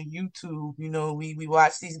out here on YouTube. We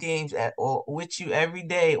watch these games with you every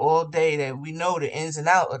day, all day, that we know the ins and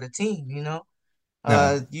out of the team. You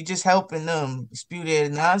just helping them spew their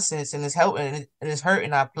nonsense, and it's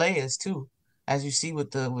hurting our players too, as you see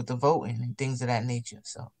with the voting and things of that nature.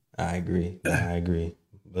 So I agree.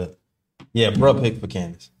 But yeah, bro, pick for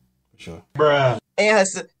Candace for sure. Bruh. And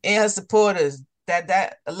her supporters.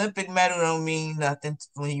 That Olympic medal don't mean nothing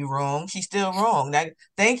when you're wrong. She's still wrong.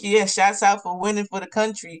 Thank you. Yeah, shouts out for winning for the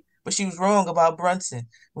country, but she was wrong about Brunson.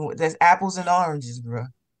 That's apples and oranges, bro.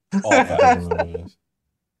 Facts.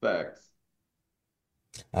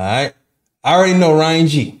 All right. I already know Ryan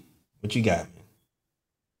G. What you got, man?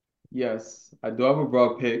 Yes, I do have a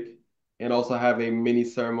bro pick and also have a mini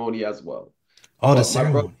ceremony as well. Oh, the But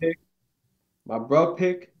ceremony. my bro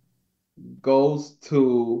pick goes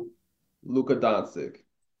to Luka Doncic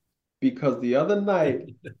because the other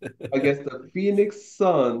night against the Phoenix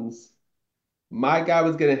Suns, my guy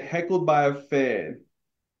was getting heckled by a fan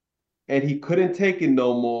and he couldn't take it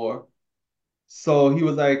no more. So he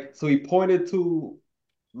was like, so he pointed to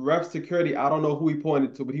ref security. I don't know who he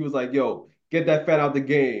pointed to, but he was like, yo, get that fan out the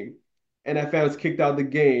game. And that fan was kicked out the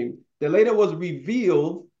game. Then later was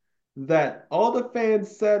revealed that all the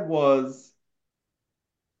fans said was,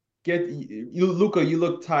 get you, Luca, you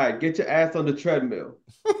look tired. Get your ass on the treadmill.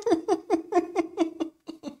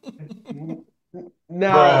 Bruh.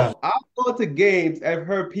 Now, I've gone to games and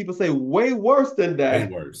heard people say way worse than Way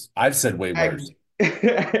that worse. I've said way at, worse.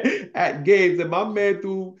 at games. And my man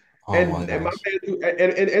threw, Oh my and my gosh. man threw,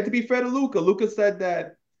 and to be fair to Luca said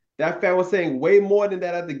that that fan was saying way more than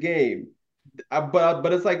that at the game.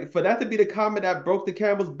 But it's like for that to be the comment that broke the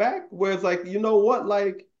camel's back, where it's like, you know what,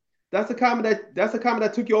 like that's a comment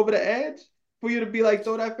that took you over the edge for you to be like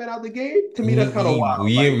throw that fan out the game. To me, that's kind of wild. Like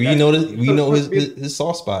We that know this, we know puts me. his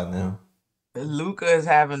soft spot now. Luca is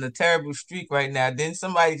having a terrible streak right now. Didn't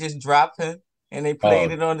somebody just drop him and they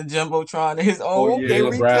played Oh, it on the Jumbotron and his Oh own? They yeah,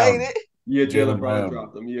 Jaylen replayed Brown. it. yeah. Jaylen Jaylen Brown Brown.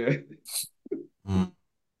 dropped him. Yeah, Mm,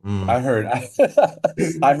 mm. I heard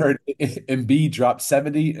I heard Embiid dropped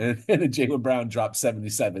 70 and Jaylen Brown dropped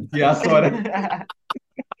 77. yeah. I saw that.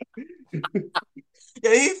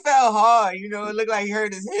 Yeah, he fell hard. You know, it looked like he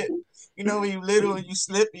hurt his hip. You know, when you little and you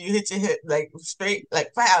slip and you hit your hip like straight,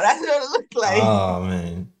 like pow. That's what it looked like. Oh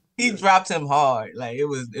man. He dropped him hard. Like it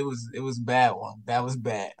was a bad one. That was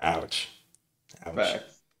bad. Ouch. Ouch.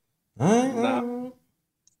 Facts. All right, Now all right.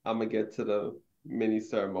 I'm gonna get to the mini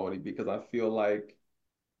ceremony because I feel like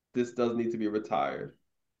this does need to be retired.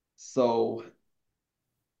 So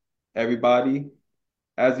everybody,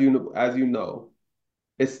 as you know,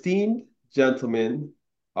 esteemed gentleman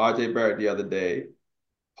RJ Barrett the other day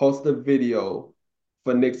posted a video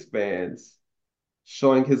for Knicks fans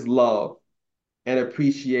showing his love and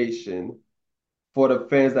appreciation for the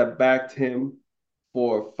fans that backed him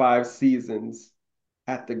for 5 seasons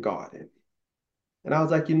at the Garden. And I was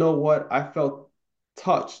like, you know what? I felt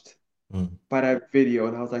touched Mm. by that video.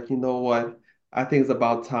 And I was like, you know what? I think it's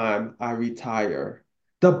about time I retire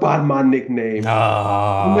the Badman nickname.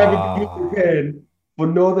 Will never be used Ah. again for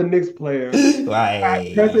no other Knicks player,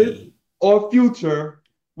 past, present, Right. or future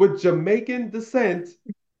with Jamaican descent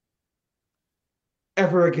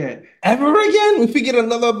ever again. Ever again? If we get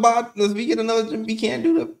another bot, if we get another, we can't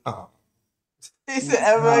do the. Oh. He said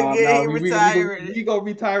ever again, he retired. We gonna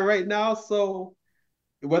retire right now. So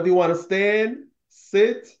whether you want to stand,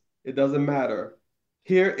 sit, it doesn't matter.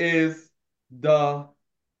 Here is the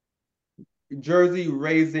jersey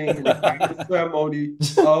raising retirement ceremony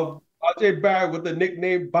of RJ Barrett with the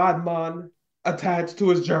nickname Badman attached to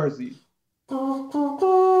his jersey.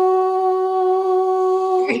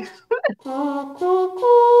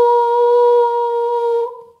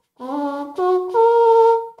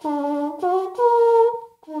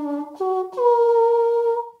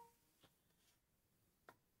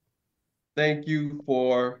 Thank you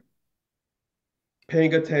for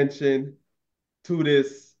paying attention to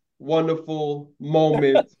this wonderful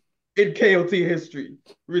moment in KOT history.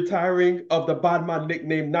 Retiring of the Badman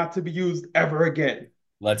nickname not to be used ever again.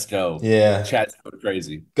 Let's go. Yeah. Chat's going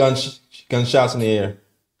crazy. Gunshots in the air.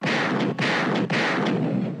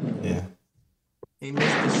 Yeah. He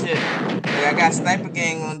missed the shit. Like, I got Sniper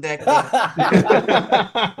Gang on deck.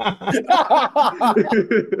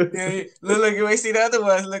 Yeah, look, you ain't see the other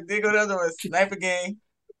ones. Look, there go the other ones. Sniper Gang.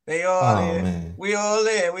 They all Oh there. man. We all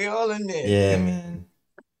there. We all in there. Yeah, man.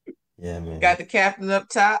 Yeah, man. Got the captain up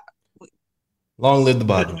top. Long live the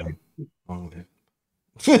bottom. Long live.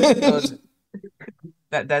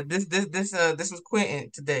 This was Quentin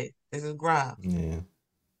today. This is Grimes. Yeah.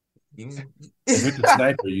 He was- If it's a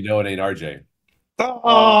sniper, you know it ain't RJ.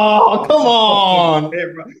 Oh, come on.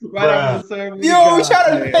 Right after the ceremony. Yo, we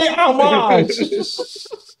trying to pay homage.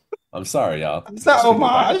 I'm sorry, y'all. It's not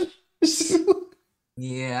homage.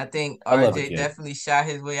 Yeah, I think I love a RJ kid. definitely shot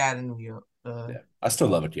his way out of New York. Yeah, I still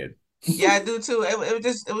love a kid. Yeah, I do too. It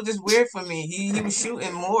was just weird for me. He was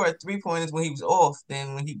shooting more 3-pointers when he was off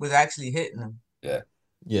than when he was actually hitting them. Yeah.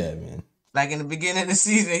 Yeah, man. Like in the beginning of the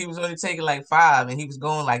season, he was only taking like 5, and he was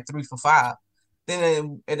going like 3 for 5.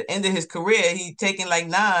 Then at the end of his career, he taking like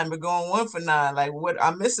 9, but going 1 for 9. Like, what?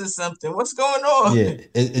 I'm missing something. What's going on? Yeah,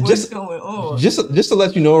 What's just going on? just to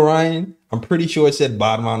let you know, Ryan, I'm pretty sure it said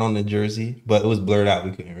Bodman on the jersey, but it was blurred out.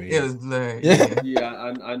 We couldn't read It it. was blurred. Yeah.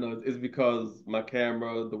 Yeah, I know. It's because my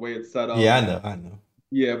camera, the way it's set up. Yeah, I know.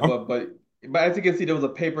 Yeah, but as you can see, there was a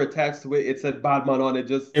paper attached to it. It said Badman on it.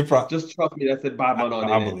 Just trust me, that said Badman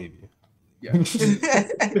on I it. believe you. Yeah.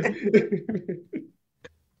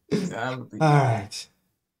 All right.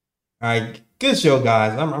 All right. Good show,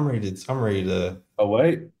 guys. I'm ready to. Oh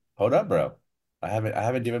wait, hold up, bro. I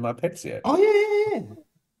haven't given my picks yet. Oh yeah.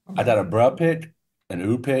 I got a bruh pick, an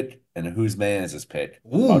ooh pick, and a whose man is this pick.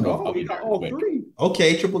 Ooh. Oh, we got all three.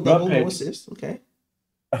 Okay, triple double, Bruh no pick. assist. Okay.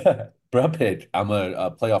 Bruh pick. I'm gonna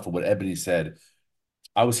play off of what Ebony said.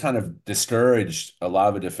 I was kind of discouraged. A lot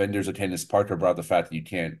of the defenders of Candace Parker brought the fact that you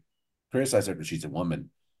can't criticize her because she's a woman,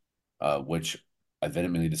 which I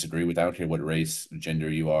vehemently disagree with. I don't care what race, gender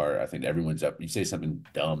you are. I think everyone's up. You say something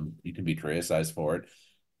dumb, you can be criticized for it.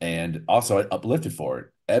 And also uplifted for it.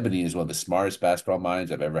 Ebony is one of the smartest basketball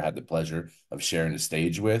minds I've ever had the pleasure of sharing the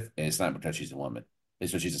stage with. And it's not because she's a woman.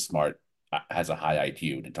 It's because she's a smart, has a high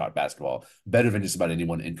IQ to talk basketball better than just about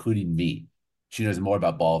anyone, including me. She knows more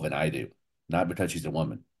about ball than I do. Not because she's a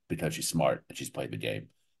woman, because she's smart and she's played the game.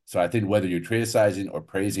 So I think whether you're criticizing or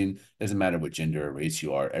praising, doesn't matter what gender or race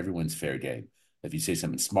you are, everyone's fair game. If you say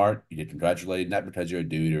something smart, you get congratulated, not because you're a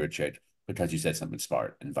dude or a chick, because you said something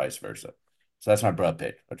smart, and vice versa. So that's my bruh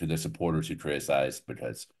pick, or to the supporters who criticize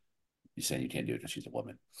because you're saying you can't do it because she's a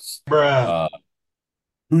woman. Bruh.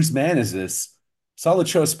 Whose man is this? Saw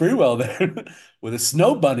Latrell Sprewell there with a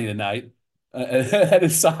snow bunny tonight at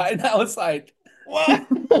his side. I was like, What?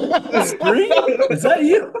 Spree? Is that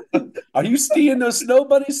you? Are you skiing those snow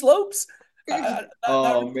bunny slopes?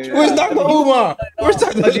 Oh man. Where's Dr. Umar? Where's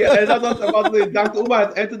Dr. Yeah, and that's what I'm about to say. Dr. Umar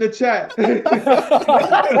has entered the chat.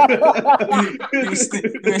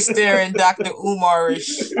 You're staring Dr.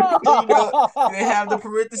 Umarish. You know, they have the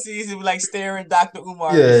parentheses of like staring Dr.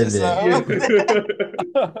 Umarish.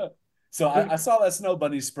 Yeah, So I saw that snow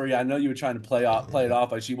bunny spree. I know you were trying to play it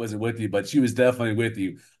off like she wasn't with you, but she was definitely with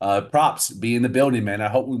you. Props, be in the building, man. I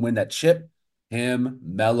hope we win that chip. Him,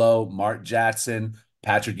 Mello, Mark Jackson,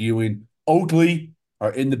 Patrick Ewing, Oakley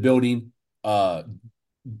are in the building.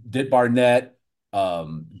 Dit Barnett,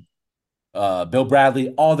 Bill Bradley,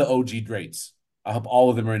 all the OG greats. I hope all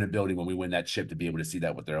of them are in the building when we win that chip to be able to see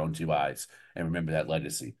that with their own two eyes and remember that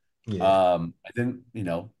legacy. Yeah. And then,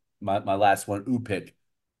 my last one, ooh pick.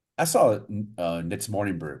 I saw Knicks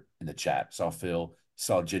Morning Brew in the chat. Saw Phil,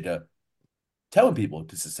 saw Jigga telling people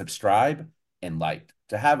to subscribe and like,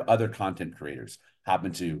 to have other content creators hop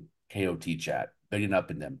into KOT chat, bigging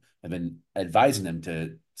up in them, and then advising them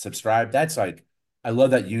to subscribe. That's like, I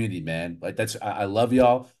love that unity, man. Like I love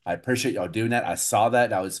y'all. I appreciate y'all doing that. I saw that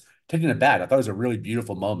and I was taken aback. I thought it was a really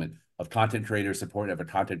beautiful moment of content creators supporting other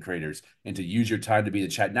content creators and to use your time to be in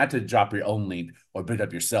the chat, not to drop your own link or bid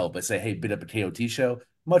up yourself, but say, hey, bid up a KOT show.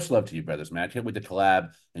 Much love to you, brothers, man. I can't wait to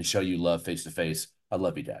collab and show you love face to face. I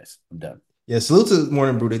love you guys. I'm done. Yeah, salute to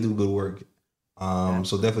Morning Brew. They do good work.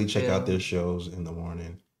 So definitely check out their shows in the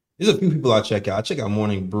morning. There's a few people I check out. I check out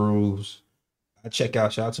Morning Brews. Shout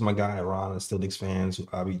out to my guy Ron and Still Knicks fans.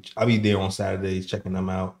 I'll be there on Saturdays checking them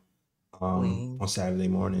out. On Saturday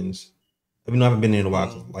mornings. I mean, I haven't been there in a while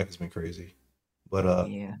because life has been crazy. But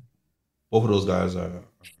both of those guys are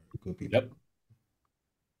good people. Yep.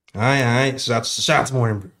 All right. Shout out to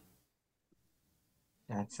Morning Brew.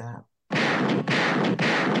 That's up.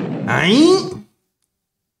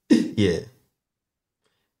 Yeah.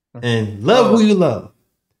 And love who you love.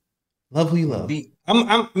 Love who you love.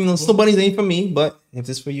 I'm Snow Bunnies ain't for me, but if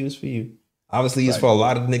it's for you, it's for you. Obviously, it's for a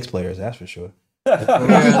lot of Knicks players, that's for sure.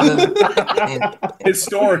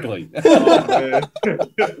 Historically.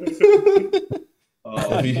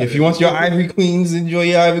 If you want your Ivory Queens, enjoy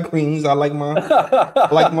your Ivory Queens. I like my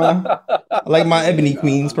Ebony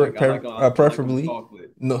Queens preferably.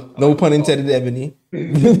 No pun intended, Ebony.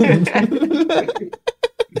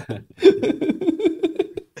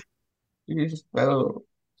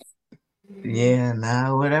 Yeah,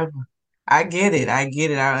 nah, whatever. I get it. I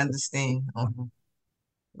understand.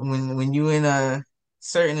 When you in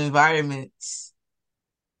certain environments,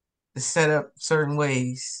 it's set up certain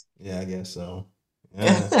ways. Yeah, I guess so.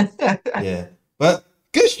 Yeah. But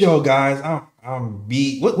good show, guys. I'm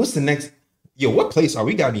beat. What's the next? Yo, what place are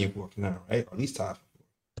we got in fourth now, right? Or at least top.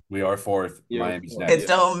 We are fourth. Yeah, Miami's next. It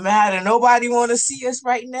don't matter. Nobody want to see us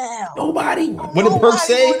right now. Nobody. What did Perk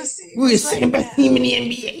say? We're the same best team in the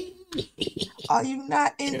NBA. Are you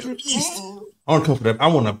not entertained? I want to come for that. I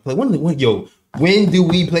want to play. When do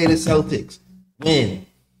we play the Celtics? When?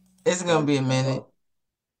 It's gonna be a minute.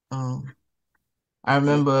 I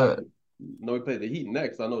remember. No, we play the Heat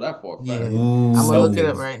next. I know that for a fact. Yeah. I'm gonna look it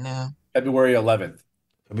up right now. February 11th.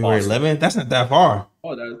 February 11th? That's not that far.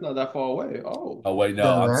 Oh, that's not that far away. Oh. Oh wait,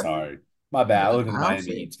 no, I'm sorry. My bad. I looked at the I don't Miami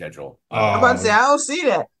see. Heat schedule. My I'm bad. about to say I don't see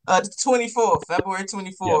that. The 24th, February Yeah,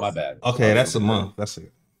 24th. my bad. Okay, that's a month. That's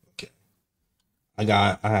it. Okay. I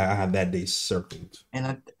have that day circled.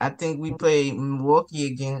 And I think we play Milwaukee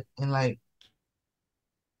again in like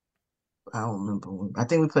I don't remember when. I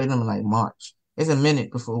think we played them in like March. It's a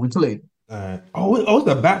minute before we played. Oh, it's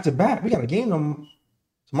a back to back. We got a game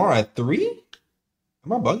tomorrow at 3.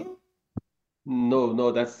 Am I bugging?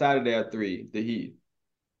 No, that's Saturday at 3, the Heat.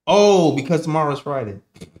 Oh, because tomorrow's Friday.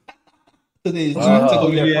 Today's Oh,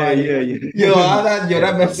 yeah. Yo,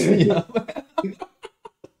 that messed me up.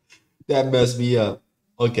 That messed me up.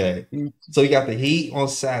 Okay. So we got the Heat on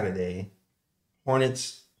Saturday,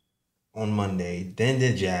 Hornets on Monday, then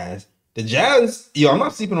the Jazz. The Jazz, yo, I'm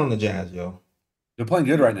not sleeping on the Jazz, yo. They're playing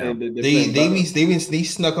good right now. And They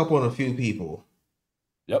snuck up on a few people.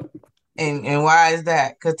 Yep. And why is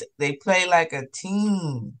that? Because they play like a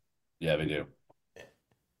team. Yeah, they do.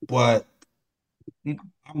 But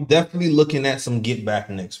I'm definitely looking at some get back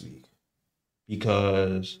next week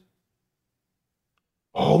because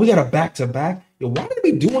we got a back to back. Yo, why are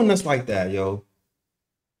we doing us like that, yo?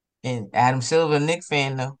 And Adam Silver, Knicks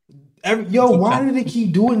fan though. Why do they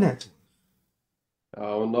keep doing that to us? I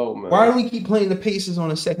don't know, man. Why do we keep playing the Pacers on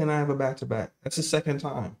the second night of a back to back? That's the second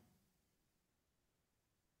time.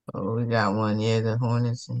 Oh, we got one. Yeah, the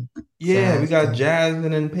Hornets. We got Jazz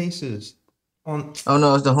and then Pacers on. Oh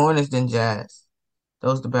no, it's the Hornets then Jazz.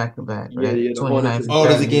 Those the back to back. Yeah, the Hornets.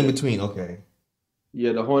 There's a game between. Okay.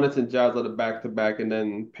 Yeah, the Hornets and Jazz are the back to back, and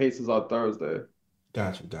then Pacers are Thursday.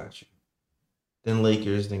 Got you. Then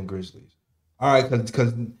Lakers, then Grizzlies. All right,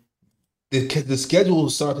 because the schedule will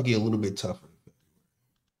start to get a little bit tougher.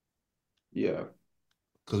 Yeah.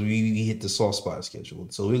 Because we hit the soft spot schedule.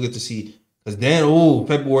 So we get to see, because then,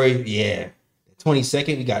 February,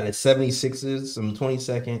 22nd, we got the 76ers on the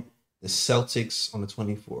 22nd, the Celtics on the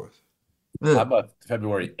 24th. How about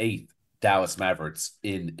February 8th, Dallas Mavericks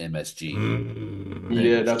in MSG?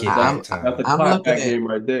 Yeah, that's a clapback game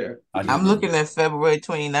right there. I'm looking at February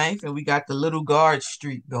 29th, and we got the little guard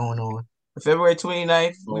streak going on. February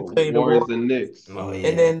 29th, we play the Warriors and Knicks.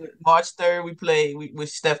 And then March 3rd, we play with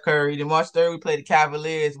Steph Curry. Then March 3rd, we play the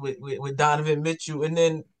Cavaliers with Donovan Mitchell. And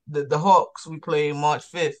then the Hawks, we play March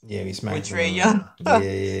 5th. Yeah, we smacked with Trae Young. Yeah.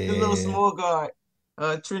 The little small guard.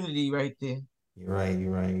 Trinity right there. You're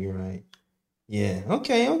right. Yeah.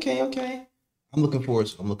 Okay. I'm looking forward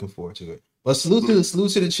to it. But salute to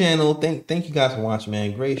the channel. Thank you guys for watching,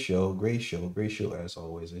 man. Great show as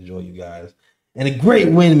always. Enjoy you guys. And a great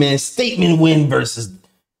win, man. Statement win versus the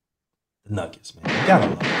Nuggets, man. You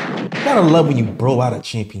gotta love when you blow out a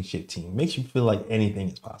championship team. Makes you feel like anything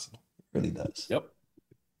is possible. It really does. Yep.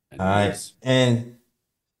 All right. And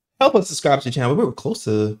help us subscribe to the channel. We're close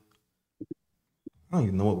to, I don't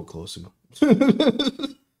even know what we're close to.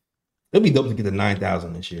 It'd be dope to get to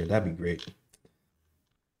 9,000 this year. That'd be great.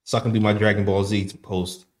 So I can do my Dragon Ball Z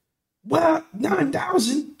post. Well,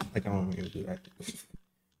 9,000. Like, I don't want to do that.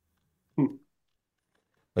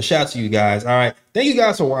 But shout out to you guys. All right. Thank you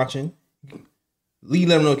guys for watching. Lee,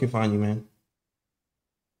 let them know where you can find you, man.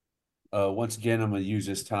 Once again, I'm going to use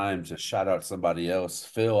this time to shout out somebody else.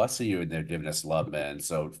 Phil, I see you in there giving us love, man.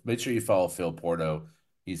 So make sure you follow Phil Porto.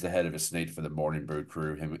 He's the head of a Snake for the Morning Brew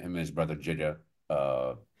crew. Him and his brother Jigga.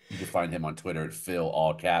 You can find him on Twitter at Phil,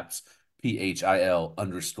 all caps,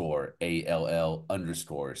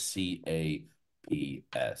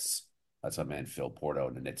 PHIL_ALL_CAPS. That's my man Phil Porto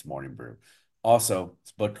in the Knicks Morning Brew. Also,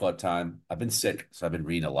 it's book club time. I've been sick, so I've been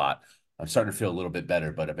reading a lot. I'm starting to feel a little bit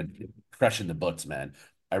better, but I've been crushing the books, man.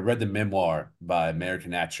 I read the memoir by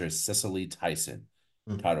American actress Cicely Tyson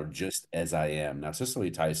titled Just As I Am. Now,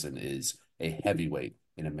 Cicely Tyson is a heavyweight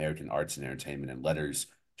in American arts and entertainment and letters.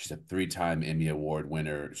 She's a 3-time Emmy Award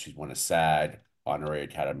winner. She's won a SAG Honorary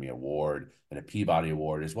Academy Award and a Peabody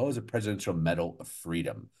Award, as well as a Presidential Medal of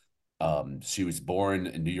Freedom. She was born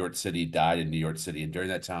in New York City, died in New York City, and during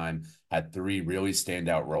that time had 3 really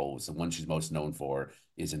standout roles. The one she's most known for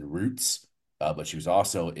is in Roots, but she was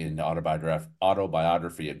also in the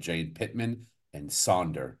autobiography of Jane Pittman and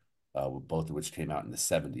Sonder, both of which came out in the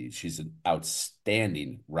 70s. She's an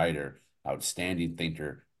outstanding writer, outstanding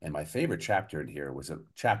thinker, and my favorite chapter in here was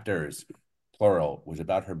chapters, plural, was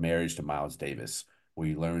about her marriage to Miles Davis.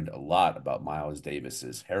 We learned a lot about Miles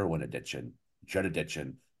Davis's heroin addiction, drug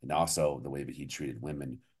addiction, and also the way that he treated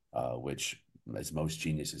women, which, as most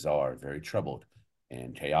geniuses are, very troubled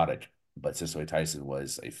and chaotic. But Cicely Tyson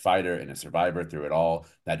was a fighter and a survivor through it all.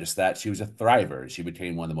 Not just that, she was a thriver. She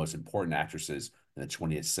became one of the most important actresses in the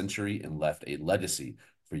 20th century and left a legacy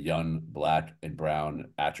for young Black and brown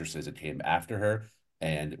actresses that came after her.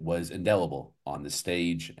 and was indelible on the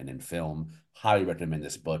stage and in film. Highly recommend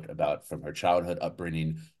this book about from her childhood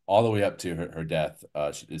upbringing all the way up to her death.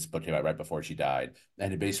 This book came out right before she died,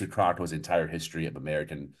 and it basically chronicles the entire history of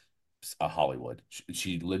American Hollywood.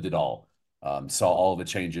 She lived it all, saw all the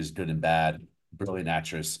changes, good and bad. Brilliant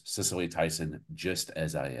actress, Cicely Tyson, Just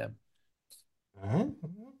As I Am. All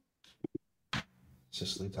right.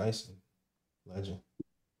 Cicely Tyson, legend.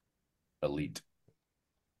 Elite.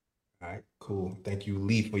 All right, cool. Thank you,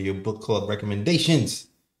 Lee, for your book club recommendations.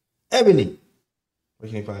 Ebony, where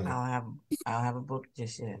can you find it? I don't have a book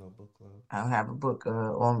just yet. No book club. I don't have a book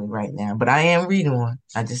on me right now, but I am reading one.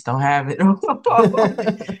 I just don't have it.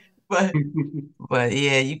 But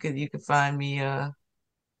yeah, you could find me.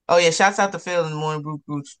 Oh yeah, shouts out to Phil and the Morning Brew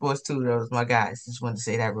Group Sports too. Those my guys. Just wanted to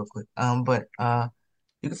say that real quick. But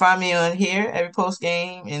you can find me on here every post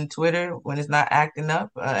game and Twitter when it's not acting up.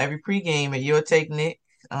 Every pregame at Your Take Nick.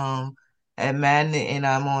 At Madden, and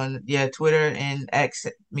I'm on Twitter and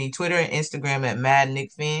Twitter and Instagram at Mad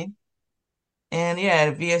Nick Fan. And yeah,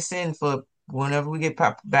 at VSN for whenever we get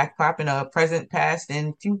back popping present, past,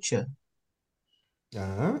 and future.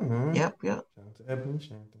 Yep. Shout out to Ebony.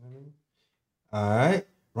 All right.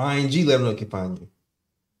 Ryan G, let them know where you can find you.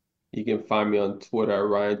 You can find me on Twitter at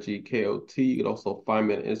RyanGKOT. You can also find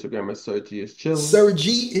me on Instagram at Sir G is chilling. Sir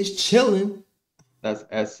G is chilling. That's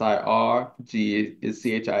SIR. G is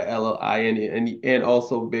CHILLIN. And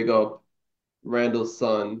also big up Randall's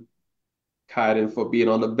son, Kaiden, for being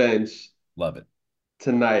on the bench. Love it.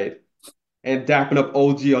 Tonight. And dapping up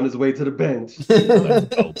OG on his way to the bench.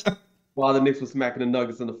 While the Knicks were smacking the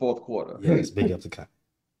Nuggets in the fourth quarter. Yes, big up to Kaiden.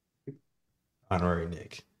 Honorary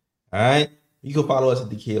Nick. All right. You can follow us at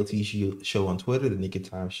the KLT Show on Twitter, the Knick of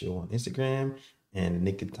Time Show on Instagram, and the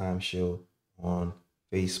Knick of Time Show on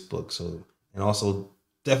Facebook. So, and also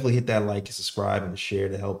definitely hit that like and subscribe and share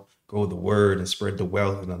to help grow the word and spread the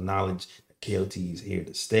wealth and the knowledge that KLT is here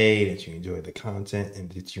to stay, that you enjoy the content and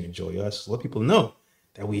that you enjoy us. So let people know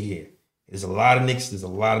that we're here. There's a lot of Knicks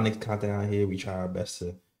content out here. We try our best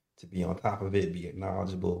to be on top of it, be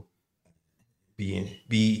knowledgeable,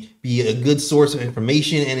 be a good source of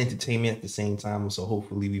information and entertainment at the same time. So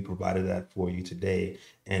hopefully we provided that for you today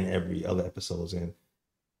and every other episodes. And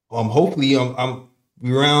hopefully we'll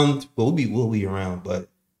be around, but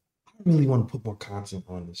I really want to put more content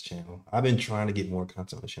on this channel. I've been trying to get more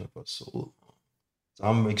content on the channel for so long. So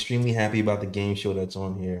I'm extremely happy about the game show that's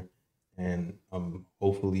on here. And I'm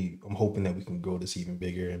hoping that we can grow this even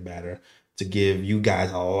bigger and better to give you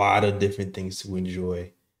guys a lot of different things to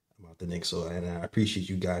enjoy about the Knicks. So, and I appreciate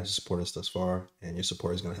you guys to support us thus far, and your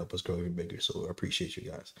support is going to help us grow even bigger. So I appreciate you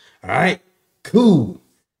guys. All right, cool.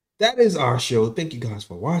 That is our show. Thank you guys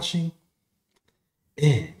for watching.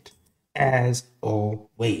 And as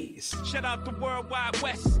always, shout out the worldwide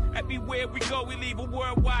West. Everywhere we go, we leave a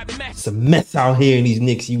worldwide mess. It's a mess out here in these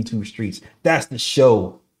Knicks YouTube streets. That's the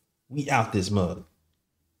show. We out this mug.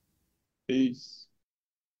 Peace.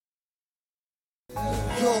 New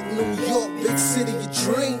York, big city of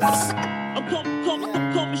dreams. I'm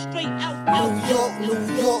coming straight out. New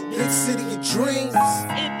York, big city of dreams.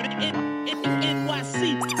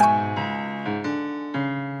 NYC.